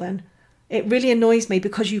swore then. It really annoys me,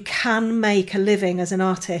 because you can make a living as an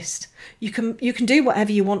artist. You can do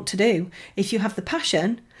whatever you want to do. If you have the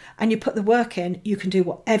passion and you put the work in, you can do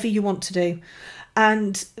whatever you want to do.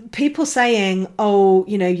 And people saying, oh,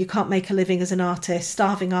 you can't make a living as an artist,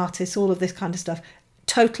 starving artists, all of this kind of stuff,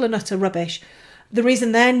 total and utter rubbish. The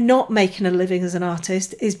reason they're not making a living as an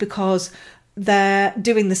artist is because they're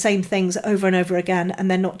doing the same things over and over again, and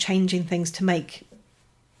they're not changing things to make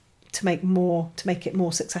it more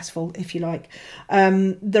successful, if you like.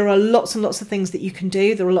 There are lots and lots of things that you can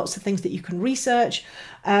do. There are lots of things that you can research,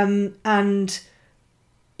 and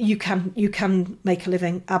you can make a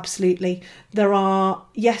living. Absolutely.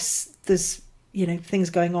 There's things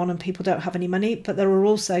going on and people don't have any money, but there are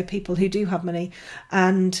also people who do have money,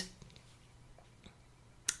 and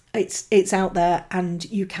it's out there and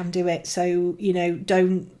you can do it. So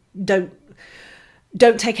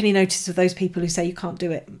don't take any notice of those people who say you can't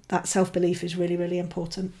do it. That self-belief is really, really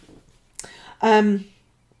important. Okay,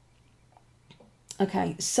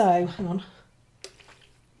 so hang on.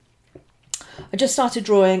 I just started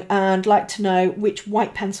drawing and like to know which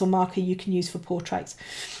white pencil marker you can use for portraits.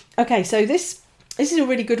 Okay, so this is a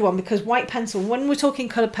really good one, because white pencil, when we're talking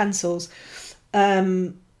coloured pencils,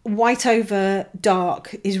 white over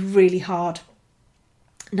dark is really hard.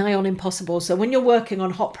 nigh on impossible. So when you're working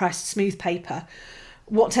on hot pressed smooth paper,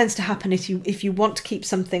 what tends to happen if you want to keep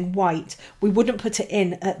something white, we wouldn't put it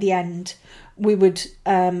in at the end. We would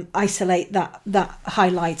isolate that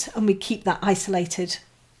highlight, and we keep that isolated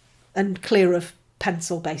and clear of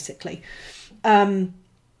pencil, basically.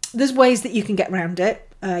 There's ways that you can get around it.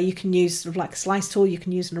 You can use sort of like a slice tool, you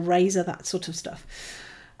can use an eraser, that sort of stuff.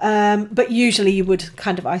 But usually you would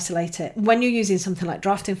kind of isolate it. When you're using something like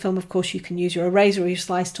drafting film, of course, you can use your eraser or your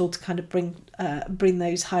slice tool to kind of bring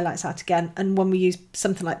those highlights out again. And when we use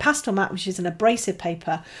something like pastel mat, which is an abrasive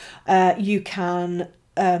paper, you can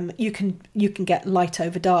get light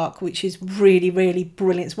over dark, which is really, really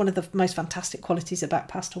brilliant. It's one of the most fantastic qualities about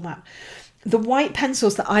pastel mat. The white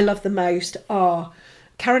pencils that I love the most are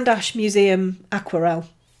Caran d'Ache Museum Aquarelle,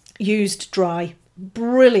 used dry,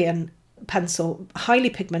 brilliant pencil,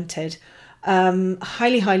 highly pigmented,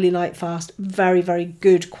 highly light fast, very, very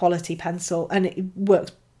good quality pencil, and it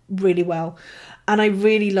works really well. And I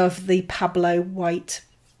really love the Pablo white.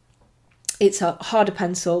 It's a harder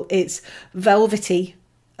pencil, it's velvety,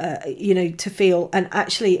 to feel, and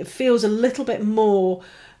actually it feels a little bit more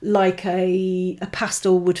like a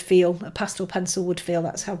pastel would feel, a pastel pencil would feel.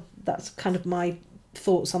 That's kind of my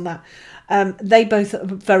thoughts on that. They both are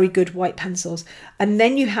very good white pencils. And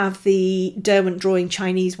then you have the Derwent Drawing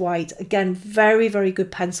Chinese White. Again, very, very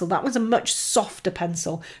good pencil. That one's a much softer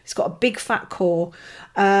pencil. It's got a big fat core,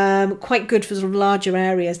 quite good for sort of larger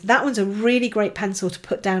areas. That one's a really great pencil to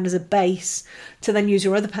put down as a base, to then use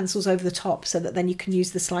your other pencils over the top, so that then you can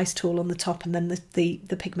use the slice tool on the top, and then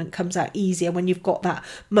the pigment comes out easier when you've got that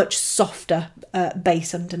much softer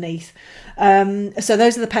base underneath. So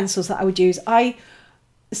those are the pencils that I would use. I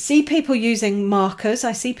see people using markers.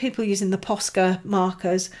 I see people using the Posca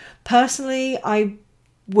markers. Personally, I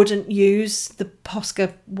wouldn't use the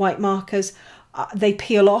Posca white markers. They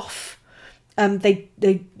peel off. They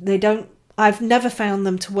don't. I've never found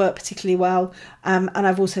them to work particularly well, and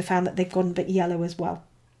I've also found that they've gone a bit yellow as well.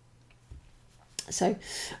 So,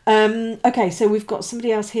 okay, so we've got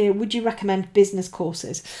somebody else here. Would you recommend business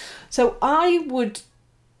courses? So I would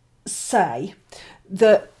say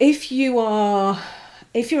that if you're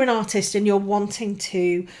an artist and you're wanting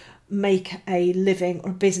to make a living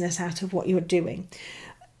or business out of what you're doing,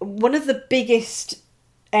 one of the biggest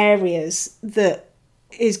areas that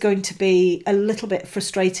is going to be a little bit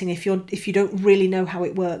frustrating if you don't really know how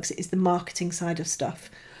it works is the marketing side of stuff.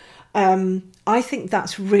 I think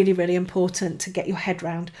that's really, really important to get your head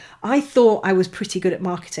round. I thought I was pretty good at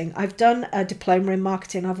marketing. I've done a diploma in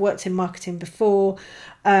marketing. I've worked in marketing before.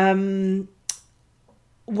 When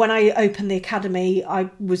I opened the academy, I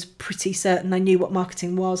was pretty certain I knew what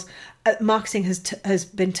marketing was. Marketing has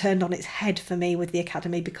been turned on its head for me with the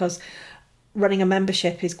academy, because running a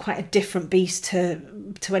membership is quite a different beast to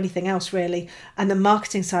anything else, really. And the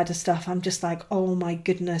marketing side of stuff, I'm just like, oh my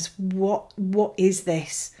goodness, what is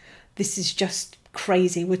this? This is just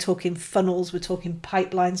crazy. We're talking funnels, we're talking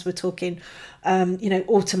pipelines, we're talking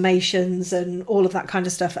automations and all of that kind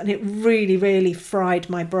of stuff. And it really, really fried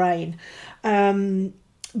my brain.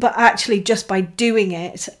 But actually, just by doing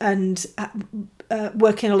it and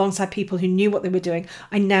working alongside people who knew what they were doing,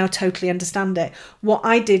 I now totally understand it. What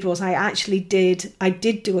I did was I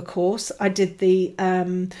did do a course. I did the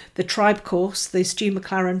Tribe course, the Stu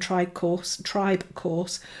McLaren Tribe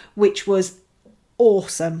course, which was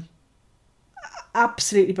awesome.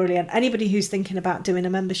 Absolutely brilliant. Anybody who's thinking about doing a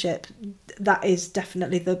membership, that is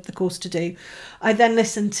definitely the course to do. I then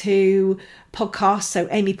listened to podcasts. So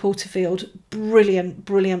Amy Porterfield, brilliant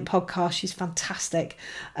podcast. She's fantastic.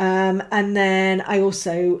 And then I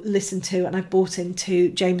also listened to, and I bought into,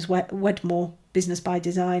 James Wedmore, Business by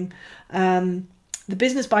Design. The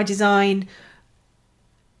Business by Design,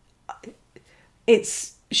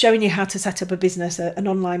 it's showing you how to set up a business, an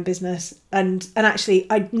online business. And actually,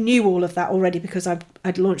 I knew all of that already because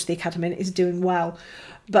I'd launched the academy and it is doing well.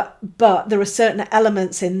 But there are certain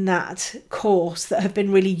elements in that course that have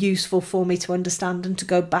been really useful for me to understand and to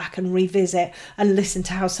go back and revisit and listen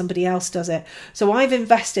to how somebody else does it. So I've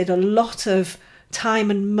invested a lot of time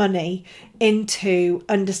and money into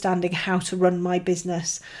understanding how to run my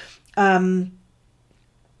business.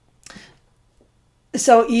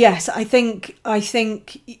 So yes, I think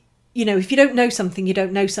if you don't know something, you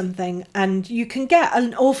don't know something, and you can get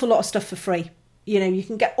an awful lot of stuff for free. You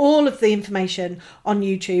can get all of the information on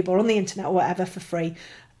YouTube or on the internet or whatever for free.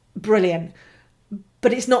 Brilliant.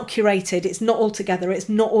 But it's not curated. It's not all together. It's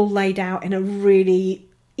not all laid out in a really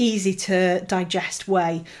easy to digest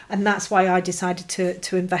way. And that's why I decided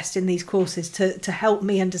to invest in these courses to help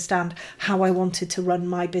me understand how I wanted to run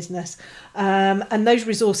my business. And those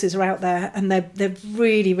resources are out there, and they're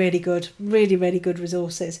really, really good, really, really good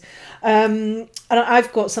resources. And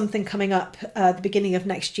I've got something coming up the beginning of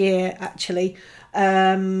next year, actually,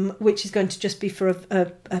 which is going to just be for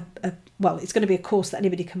well, it's going to be a course that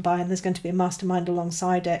anybody can buy, and there's going to be a mastermind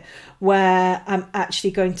alongside it, where I'm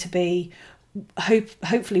actually going to be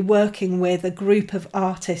hopefully working with a group of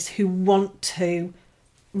artists who want to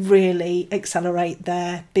really accelerate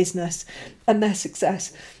their business and their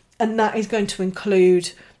success. And that is going to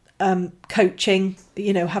include coaching,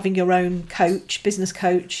 having your own coach, business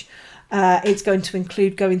coach. It's going to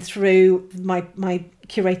include going through my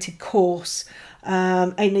curated course,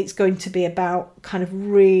 and it's going to be about kind of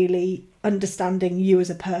really understanding you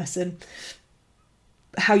as a person,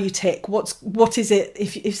 how you tick, what is it,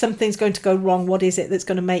 if something's going to go wrong, what is it that's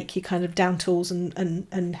going to make you kind of down tools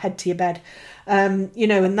and head to your bed, and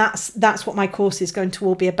that's what my course is going to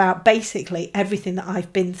all be about. Basically everything that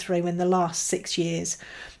I've been through in the last 6 years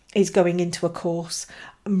is going into a course.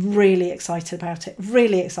 I'm really excited about it,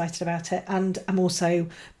 and I'm also,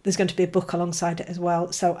 there's going to be a book alongside it as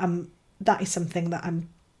well, so that is something that I'm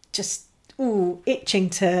just itching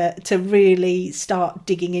to really start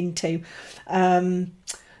digging into.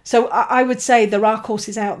 So I would say there are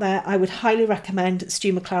courses out there. I would highly recommend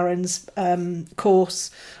Stu McLaren's course.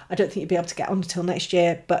 I don't think you'll be able to get on until next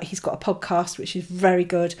year, but he's got a podcast which is very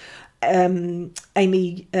good. Amy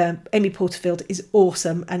Porterfield is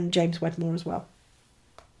awesome, and James Wedmore as well.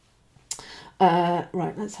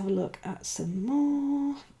 Right, let's have a look at some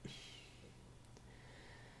more.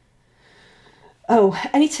 Oh,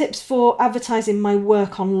 any tips for advertising my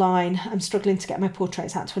work online? I'm struggling to get my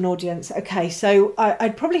portraits out to an audience. Okay, so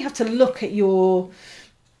I'd probably have to look at your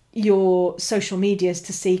social medias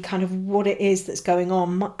to see kind of what it is that's going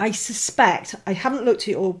on. I suspect, I haven't looked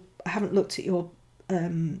at your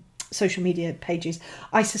social media pages.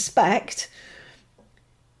 I suspect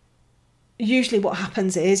usually what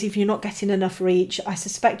happens is, if you're not getting enough reach, I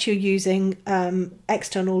suspect you're using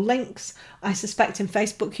external links. I suspect in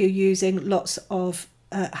Facebook you're using lots of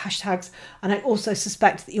hashtags, and I also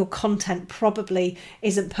suspect that your content probably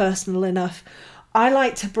isn't personal enough. I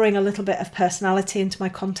like to bring a little bit of personality into my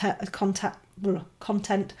content.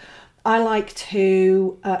 I like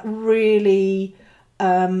to really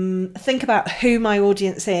think about who my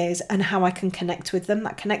audience is and how I can connect with them.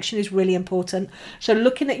 That connection is really important. So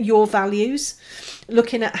looking at your values,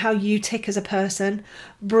 looking at how you tick as a person,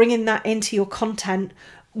 bringing that into your content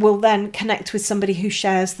will then connect with somebody who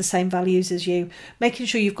shares the same values as you. Making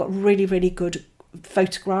sure you've got really, really good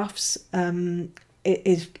photographs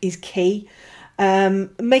is key.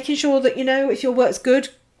 Making sure that, if your work's good,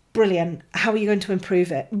 brilliant. How are you going to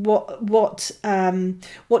improve it? What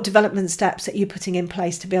development steps are you putting in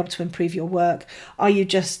place to be able to improve your work? Are you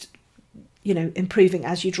just, improving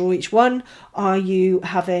as you draw each one? Are you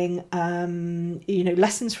having,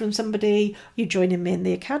 lessons from somebody? Are you joining me in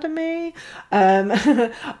the academy?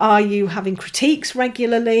 Are you having critiques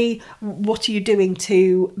regularly? What are you doing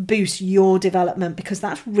to boost your development? Because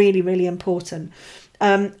that's really, really important.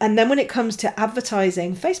 And then when it comes to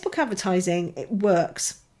advertising, Facebook advertising, it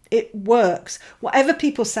works. It works. Whatever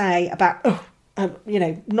people say about,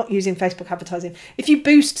 not using Facebook advertising, if you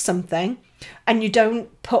boost something and you don't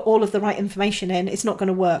put all of the right information in, it's not going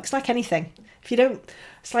to work. It's like anything. If you don't,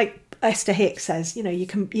 it's like Esther Hicks says, you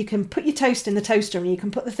can put your toast in the toaster and you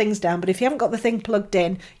can put the things down, but if you haven't got the thing plugged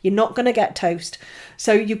in, you're not going to get toast.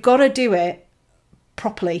 So you've got to do it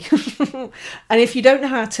properly. And if you don't know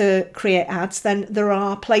how to create ads, then there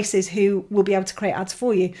are places who will be able to create ads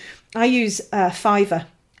for you. I use Fiverr.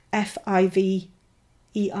 Fiverr,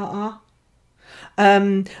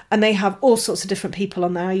 and they have all sorts of different people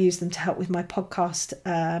on there. I use them to help with my podcast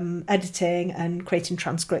editing and creating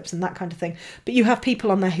transcripts and that kind of thing. But you have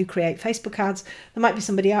people on there who create Facebook ads. There might be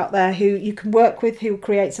somebody out there who you can work with who will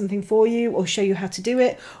create something for you or show you how to do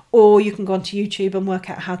it, or you can go onto YouTube and work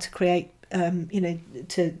out how to create to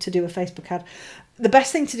do a Facebook ad. The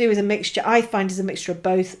best thing to do is a mixture, I find, is a mixture of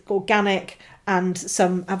both organic and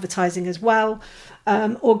some advertising as well.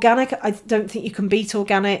 Organic, I don't think you can beat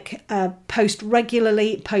organic. Post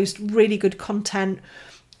regularly, post really good content,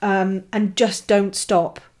 and just don't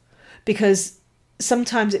stop, because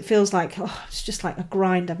sometimes it feels like, it's just like a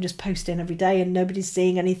grind. I'm just posting every day and nobody's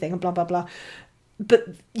seeing anything and blah, blah, blah. But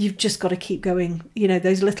you've just got to keep going.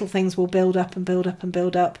 Those little things will build up and build up and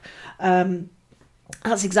build up.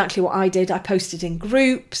 That's exactly what I did. I posted in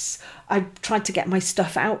groups. I tried to get my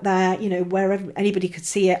stuff out there, wherever anybody could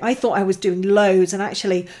see it. I thought I was doing loads, and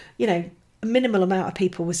actually, a minimal amount of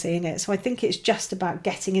people were seeing it. So I think it's just about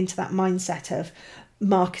getting into that mindset of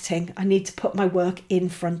marketing. I need to put my work in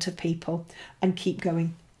front of people and keep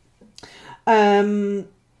going.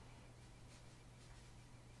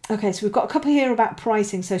 Okay, so we've got a couple here about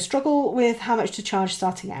pricing. So struggle with how much to charge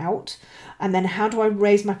starting out, and then how do I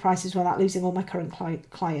raise my prices without losing all my current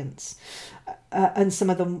clients, and some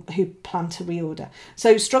of them who plan to reorder.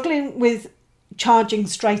 So struggling with charging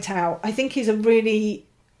straight out, I think, is a really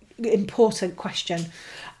important question.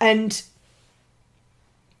 And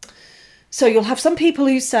so you'll have some people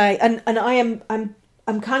who say, and I'm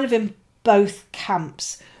kind of in both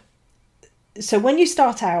camps. So when you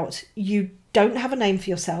start out, you don't have a name for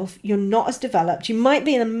yourself, you're not as developed, you might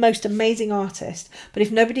be a most amazing artist, but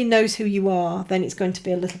if nobody knows who you are, then it's going to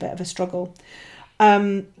be a little bit of a struggle.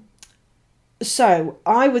 So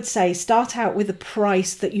I would say start out with a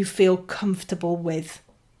price that you feel comfortable with.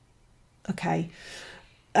 Okay.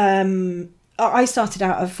 I started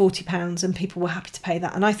out at £40 and people were happy to pay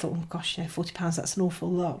that, and I thought, oh gosh, £40, that's an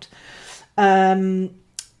awful lot. And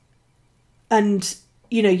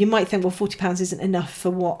you might think, well, £40 isn't enough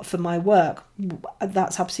for my work.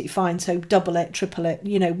 That's absolutely fine. So double it, triple it,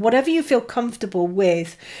 whatever you feel comfortable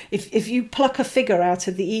with. If you pluck a figure out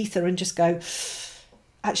of the ether and just go,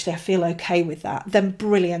 actually, I feel okay with that, then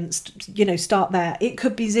brilliant. Start there. It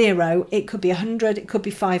could be 0, it could be 100, it could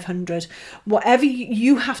be 500. Whatever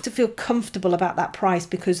you have to feel comfortable about that price,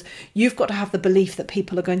 because you've got to have the belief that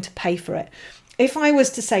people are going to pay for it. If I was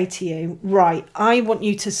to say to you, right, I want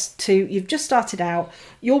you to you've just started out,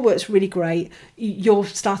 your work's really great, your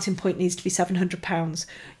starting point needs to be £700,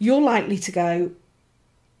 you're likely to go,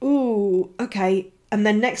 ooh, okay. And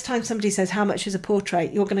then next time somebody says, how much is a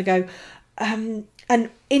portrait? You're going to go, and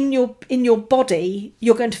in your body,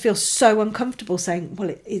 you're going to feel so uncomfortable saying,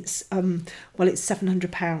 it's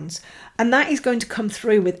 £700, and that is going to come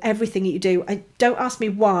through with everything that you do. Don't ask me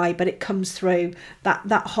why, but it comes through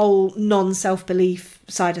that whole non-self-belief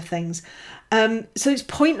side of things. So it's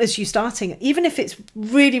pointless you starting, even if it's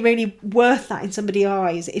really, really worth that in somebody's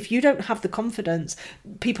eyes. If you don't have the confidence,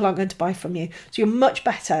 people aren't going to buy from you. So you're much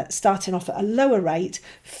better starting off at a lower rate,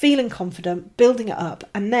 feeling confident, building it up.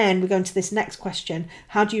 And then we go into this next question.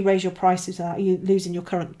 How do you raise your prices without you losing your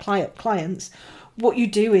current clients? What you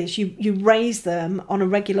do is you raise them on a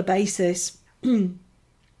regular basis. Every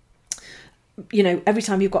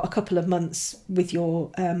time you've got a couple of months with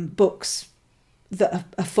your books that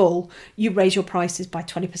are full, you raise your prices by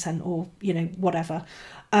 20% or whatever,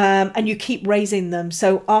 and you keep raising them.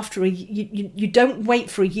 So after you don't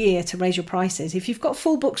wait for a year to raise your prices. If you've got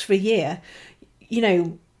full books for a year,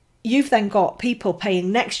 you've then got people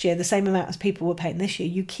paying next year the same amount as people were paying this year.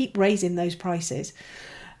 You keep raising those prices.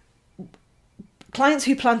 Clients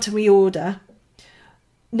who plan to reorder,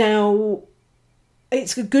 now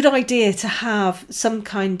it's a good idea to have some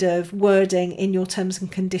kind of wording in your terms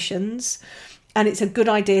and conditions. And it's a good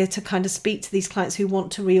idea to kind of speak to these clients who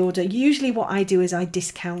want to reorder. Usually what I do is I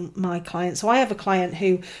discount my clients. So I have a client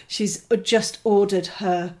who she's just ordered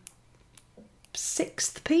her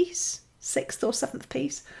sixth or seventh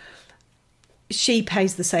piece. She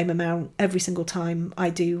pays the same amount every single time I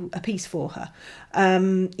do a piece for her.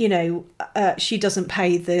 She doesn't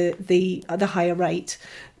pay the higher rate.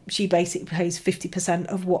 She basically pays 50%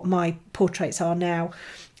 of what my portraits are now.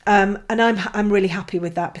 And I'm really happy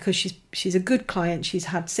with that, because she's a good client. She's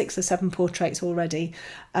had 6 or 7 portraits already.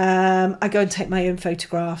 I go and take my own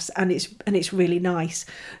photographs, and it's really nice.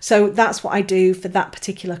 So that's what I do for that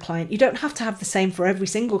particular client. You don't have to have the same for every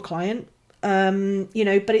single client, but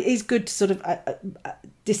it is good to sort of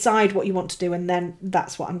decide what you want to do, and then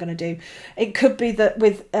that's what I'm going to do. It could be that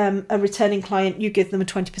with a returning client, you give them a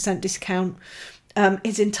 20% discount.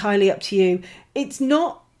 It's entirely up to you. It's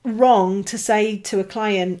not wrong to say to a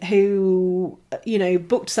client who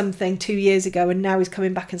booked something 2 years ago and now is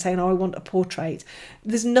coming back and saying, oh, I want a portrait.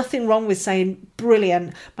 There's nothing wrong with saying,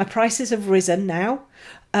 brilliant, my prices have risen now,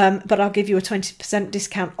 but I'll give you a 20%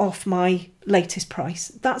 discount off my latest price.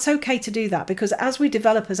 That's okay to do that, because as we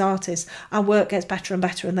develop as artists, our work gets better and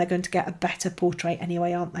better, and they're going to get a better portrait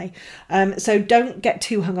anyway, aren't they? So don't get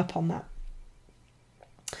too hung up on that.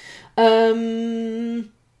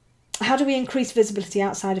 How do we increase visibility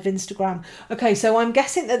outside of Instagram? Okay, so I'm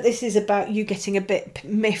guessing that this is about you getting a bit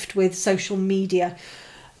miffed with social media.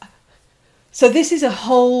 So this is a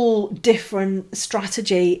whole different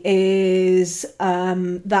strategy, is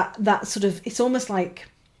that sort of, it's almost like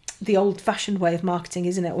the old-fashioned way of marketing,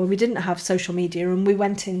 isn't it? Where we didn't have social media and we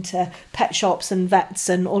went into pet shops and vets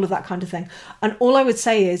and all of that kind of thing. And all I would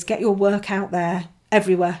say is get your work out there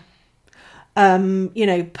everywhere.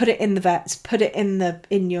 Put it in the vets, put it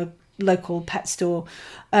in your local pet store,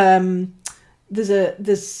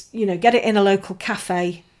 there's get it in a local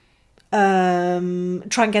cafe, try and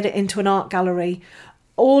get it into an art gallery,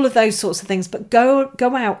 all of those sorts of things. But go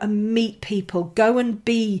out and meet people, go and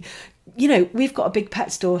be, we've got a big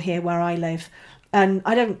pet store here where I live, and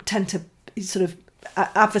I don't tend to sort of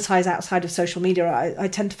advertise outside of social media. I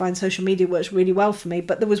tend to find social media works really well for me,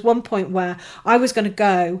 but there was one point where I was going to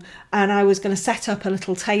go and I was going to set up a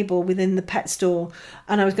little table within the pet store,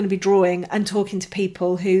 and I was going to be drawing and talking to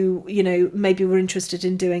people who maybe were interested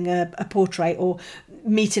in doing a portrait or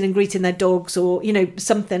meeting and greeting their dogs, or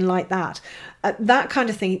something like that. That kind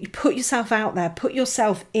of thing. You put yourself out there, put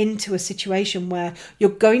yourself into a situation where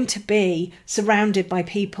you're going to be surrounded by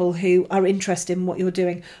people who are interested in what you're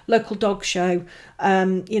doing. Local dog show,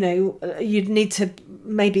 you'd need to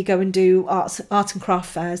maybe go and do art and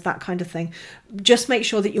craft fairs, that kind of thing. Just make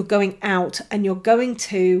sure that you're going out and you're going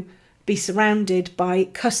to be surrounded by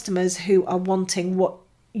customers who are wanting what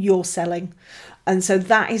you're selling. And so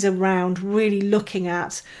that is around really looking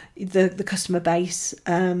at the customer base.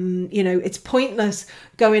 It's pointless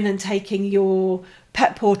going and taking your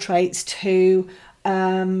pet portraits to,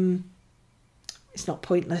 it's not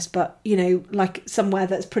pointless, but, like somewhere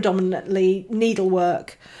that's predominantly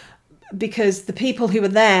needlework, because the people who are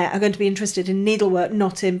there are going to be interested in needlework,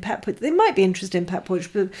 not in pet portraits. They might be interested in pet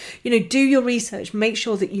portraits, but, do your research. Make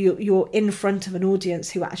sure that you're in front of an audience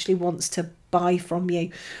who actually wants to buy from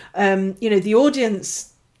you. The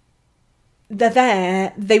audience, they're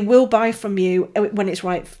there, they will buy from you when it's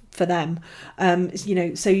right for them.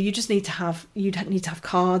 So you just need to have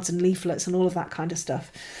cards and leaflets and all of that kind of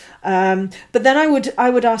stuff. But then I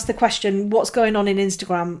would ask the question, what's going on in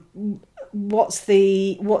Instagram? What's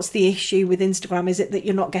the issue with Instagram? Is it that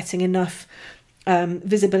you're not getting enough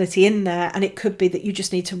visibility in there? And it could be that you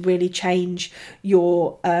just need to really change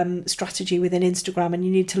your strategy within Instagram, and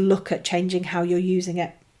you need to look at changing how you're using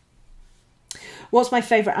it. What's my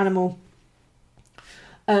favourite animal?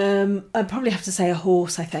 I'd probably have to say a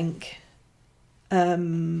horse, I think.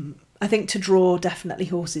 I think to draw, definitely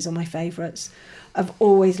horses are my favourites. I've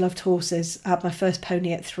always loved horses. I had my first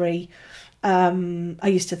pony at 3. I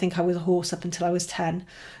used to think I was a horse up until I was 10.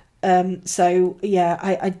 So yeah,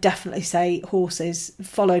 I definitely say horses,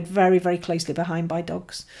 followed very, very closely behind by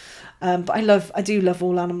dogs. But I do love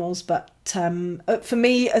all animals, but for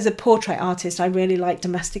me as a portrait artist, I really like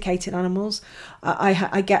domesticated animals.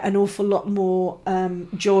 I get an awful lot more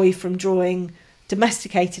joy from drawing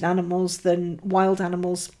domesticated animals than wild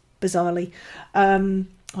animals, bizarrely.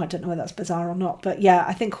 I don't know whether that's bizarre or not, but yeah,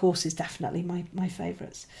 I think horse is definitely my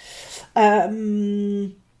favourites.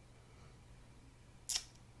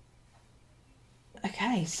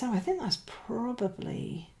 Okay, so I think that's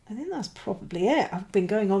probably it. I've been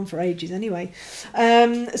going on for ages anyway.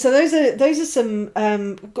 So those are some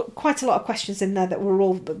got quite a lot of questions in there that were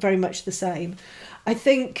all very much the same. I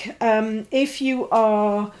think if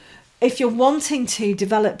you're wanting to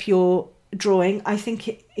develop your drawing, I think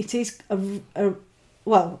it is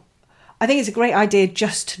I think it's a great idea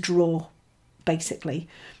just to draw, basically.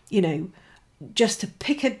 Just to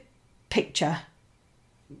pick a picture,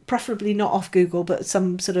 preferably not off Google, but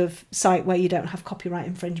some sort of site where you don't have copyright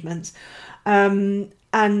infringements, and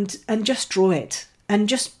just draw it, and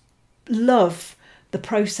just love the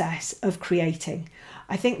process of creating.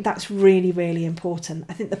 I think that's really, really important.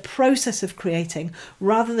 I think the process of creating,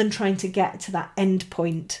 rather than trying to get to that end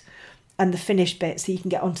point and the finished bit so you can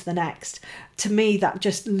get on to the next, to me that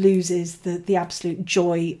just loses the absolute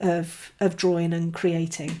joy of drawing and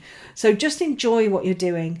creating. So just enjoy what you're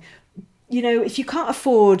doing. If you can't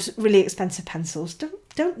afford really expensive pencils,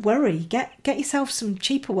 don't worry. Get yourself some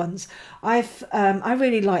cheaper ones. I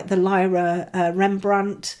really like the Lyra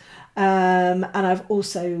Rembrandt, and I've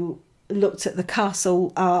also looked at the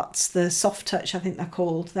Castle Arts, the Soft Touch, I think they're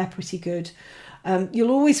called. They're pretty good.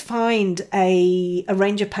 You'll always find a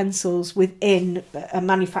range of pencils within a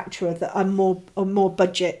manufacturer that are more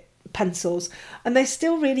budget pencils, and they're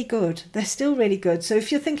still really good. So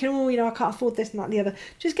if you're thinking, I can't afford this and that and the other,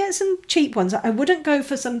 just get some cheap ones. I wouldn't go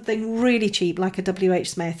for something really cheap like a WH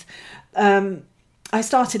Smith. I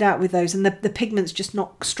started out with those, and the pigment's just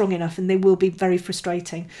not strong enough, and they will be very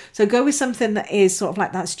frustrating. So go with something that is sort of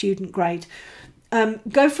like that student grade.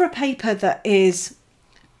 Go for a paper that is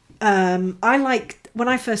when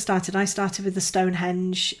I first started, I started with the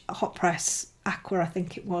Stonehenge Hot Press Aqua, I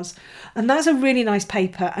think it was, and that's a really nice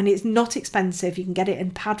paper, and it's not expensive. You can get it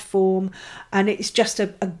in pad form, and it's just a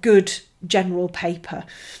good general paper.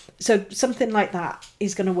 So something like that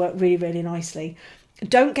is going to work really, really nicely.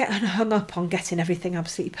 Don't get hung up on getting everything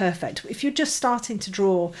absolutely perfect. If you're just starting to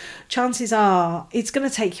draw, chances are it's going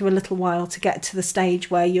to take you a little while to get to the stage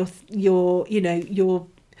where you're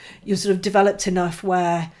you're sort of developed enough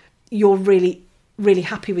where you're really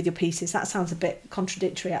happy with your pieces. That sounds a bit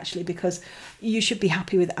contradictory actually, because you should be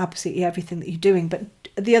happy with absolutely everything that you're doing. But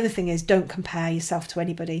the other thing is, don't compare yourself to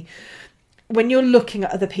anybody. When you're looking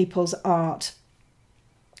at other people's art,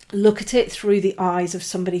 look at it through the eyes of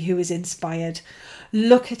somebody who is inspired.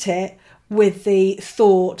 Look at it with the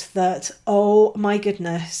thought that, oh my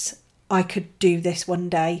goodness, I could do this one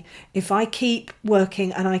day. If I keep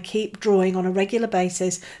working and I keep drawing on a regular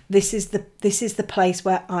basis, this is the place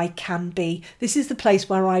where I can be. This is the place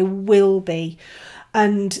where I will be.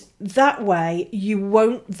 And that way you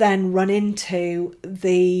won't then run into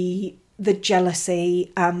the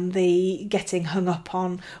jealousy and the getting hung up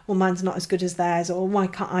on, well, mine's not as good as theirs, or why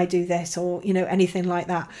can't I do this, or, you know, anything like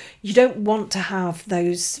that. You don't want to have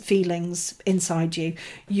those feelings inside you.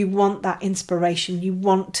 You want that inspiration. You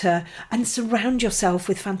want to, and surround yourself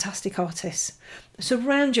with fantastic artists.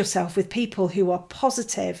 Surround yourself with people who are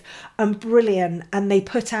positive and brilliant, and they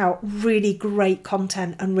put out really great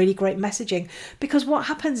content and really great messaging, because what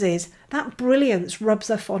happens is that brilliance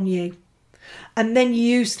rubs off on you. And then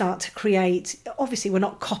you start to create, obviously we're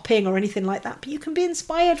not copying or anything like that, but you can be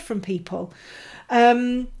inspired from people.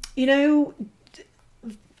 You know,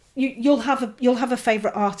 you'll have a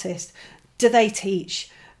favourite artist. Do they teach?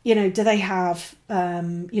 You know, do they have,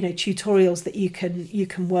 you know, tutorials that you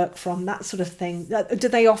can work from, that sort of thing? Do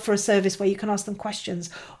they offer a service where you can ask them questions,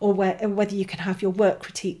 or whether you can have your work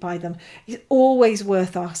critiqued by them? It's always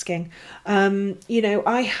worth asking. You know,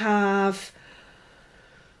 I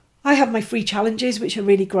have my free challenges, which are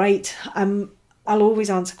really great. I'll always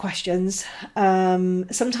answer questions.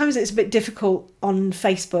 Sometimes it's a bit difficult on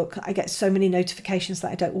Facebook. I get so many notifications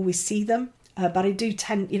that I don't always see them. But I do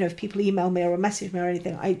tend, you know, if people email me or message me or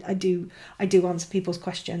anything, I do answer people's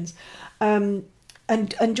questions. And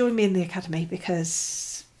join me in the academy,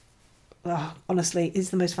 because honestly,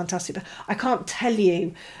 it's the most fantastic. I can't tell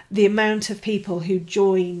you the amount of people who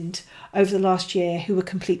joined over the last year who were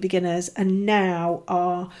complete beginners and now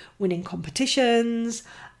are winning competitions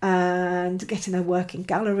and getting their work in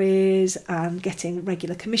galleries and getting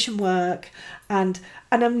regular commission work. And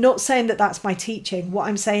I'm not saying that that's my teaching. What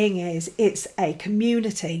I'm saying is it's a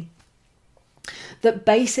community that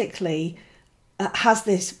basically has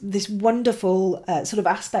this wonderful sort of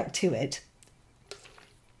aspect to it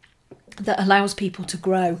that allows people to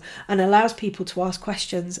grow and allows people to ask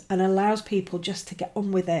questions and allows people just to get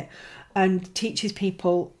on with it, and teaches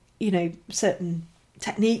people, you know, certain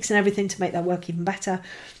techniques and everything to make their work even better.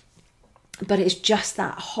 But it's just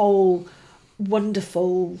that whole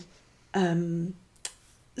wonderful sort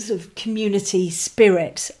of community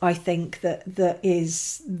spirit, I think, that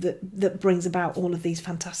brings about all of these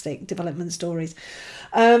fantastic development stories.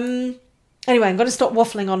 Anyway, I'm going to stop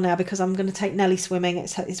waffling on now, because I'm going to take Nellie swimming.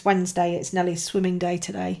 It's Wednesday. It's Nellie's swimming day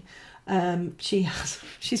today.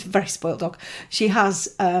 She's a very spoiled dog. She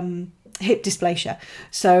has hip dysplasia,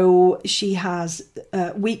 so she has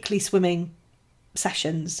weekly swimming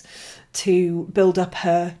sessions to build up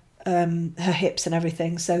her hips and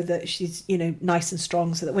everything, so that she's, you know, nice and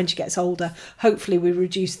strong, so that when she gets older, hopefully we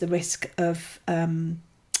reduce the risk of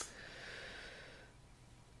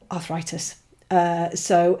arthritis.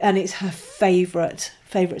 And it's her favourite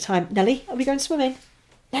time. Nellie, are we going swimming?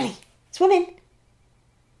 Nellie, swimming.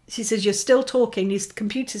 She says, you're still talking, your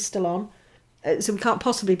computer's still on, so we can't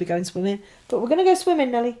possibly be going swimming, but we're going to go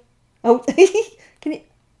swimming, Nellie. Oh, can you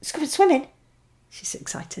go swimming? She's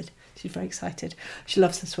excited. She's very excited. She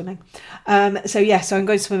loves the swimming. So I'm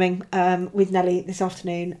going swimming with Nellie this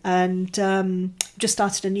afternoon, and just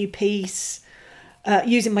started a new piece.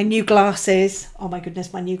 Using my new glasses. Oh my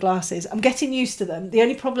goodness, my new glasses. I'm getting used to them. The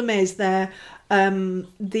only problem is they're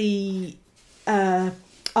the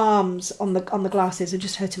arms on the glasses are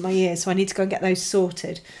just hurting my ears, so I need to go and get those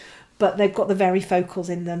sorted. But they've got the varifocals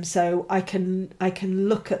in them, so I can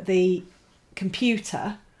look at the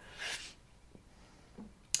computer,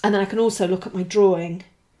 and then I can also look at my drawing.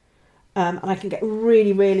 And I can get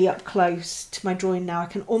really, really up close to my drawing now. I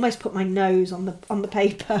can almost put my nose on the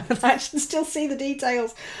paper and I can still see the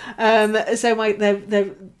details. So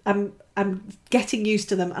I'm getting used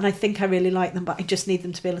to them, and I think I really like them, but I just need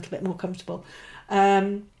them to be a little bit more comfortable.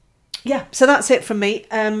 So that's it from me.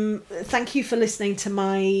 Thank you for listening to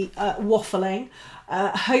my waffling.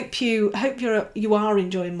 Hope you are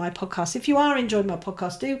enjoying my podcast. If you are enjoying my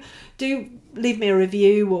podcast, do leave me a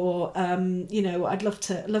review, or I'd love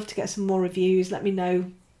to get some more reviews. Let me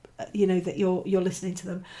know, that you're listening to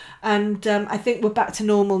them. And I think we're back to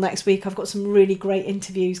normal next week. I've got some really great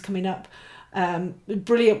interviews coming up. A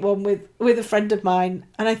brilliant one with a friend of mine,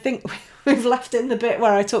 and I think we've left in the bit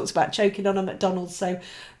where I talked about choking on a McDonald's, so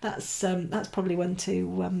that's probably one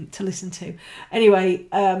to listen to. Anyway,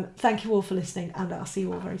 thank you all for listening, and I'll see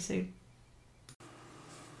you all very soon.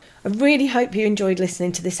 I really hope you enjoyed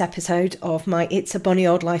listening to this episode of my It's a Bonny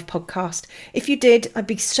Old Life podcast. If you did, I'd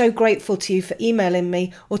be so grateful to you for emailing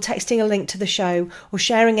me or texting a link to the show or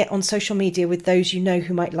sharing it on social media with those you know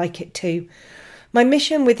who might like it too. My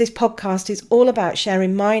mission with this podcast is all about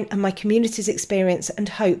sharing mine and my community's experience and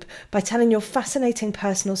hope by telling your fascinating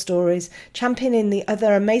personal stories, championing the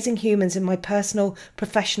other amazing humans in my personal,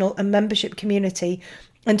 professional and membership community,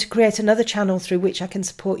 and to create another channel through which I can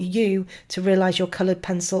support you to realise your coloured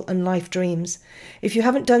pencil and life dreams. If you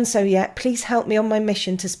haven't done so yet, please help me on my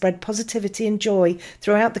mission to spread positivity and joy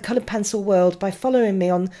throughout the coloured pencil world by following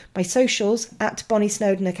me on my socials at Bonnie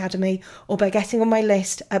Snowdon Academy or by getting on my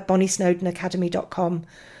list at bonniesnowdonacademy.com.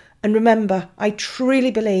 And remember, I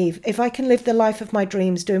truly believe if I can live the life of my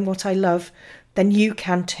dreams doing what I love, then you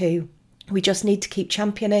can too. We just need to keep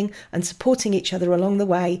championing and supporting each other along the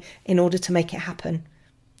way in order to make it happen.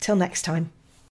 Till next time.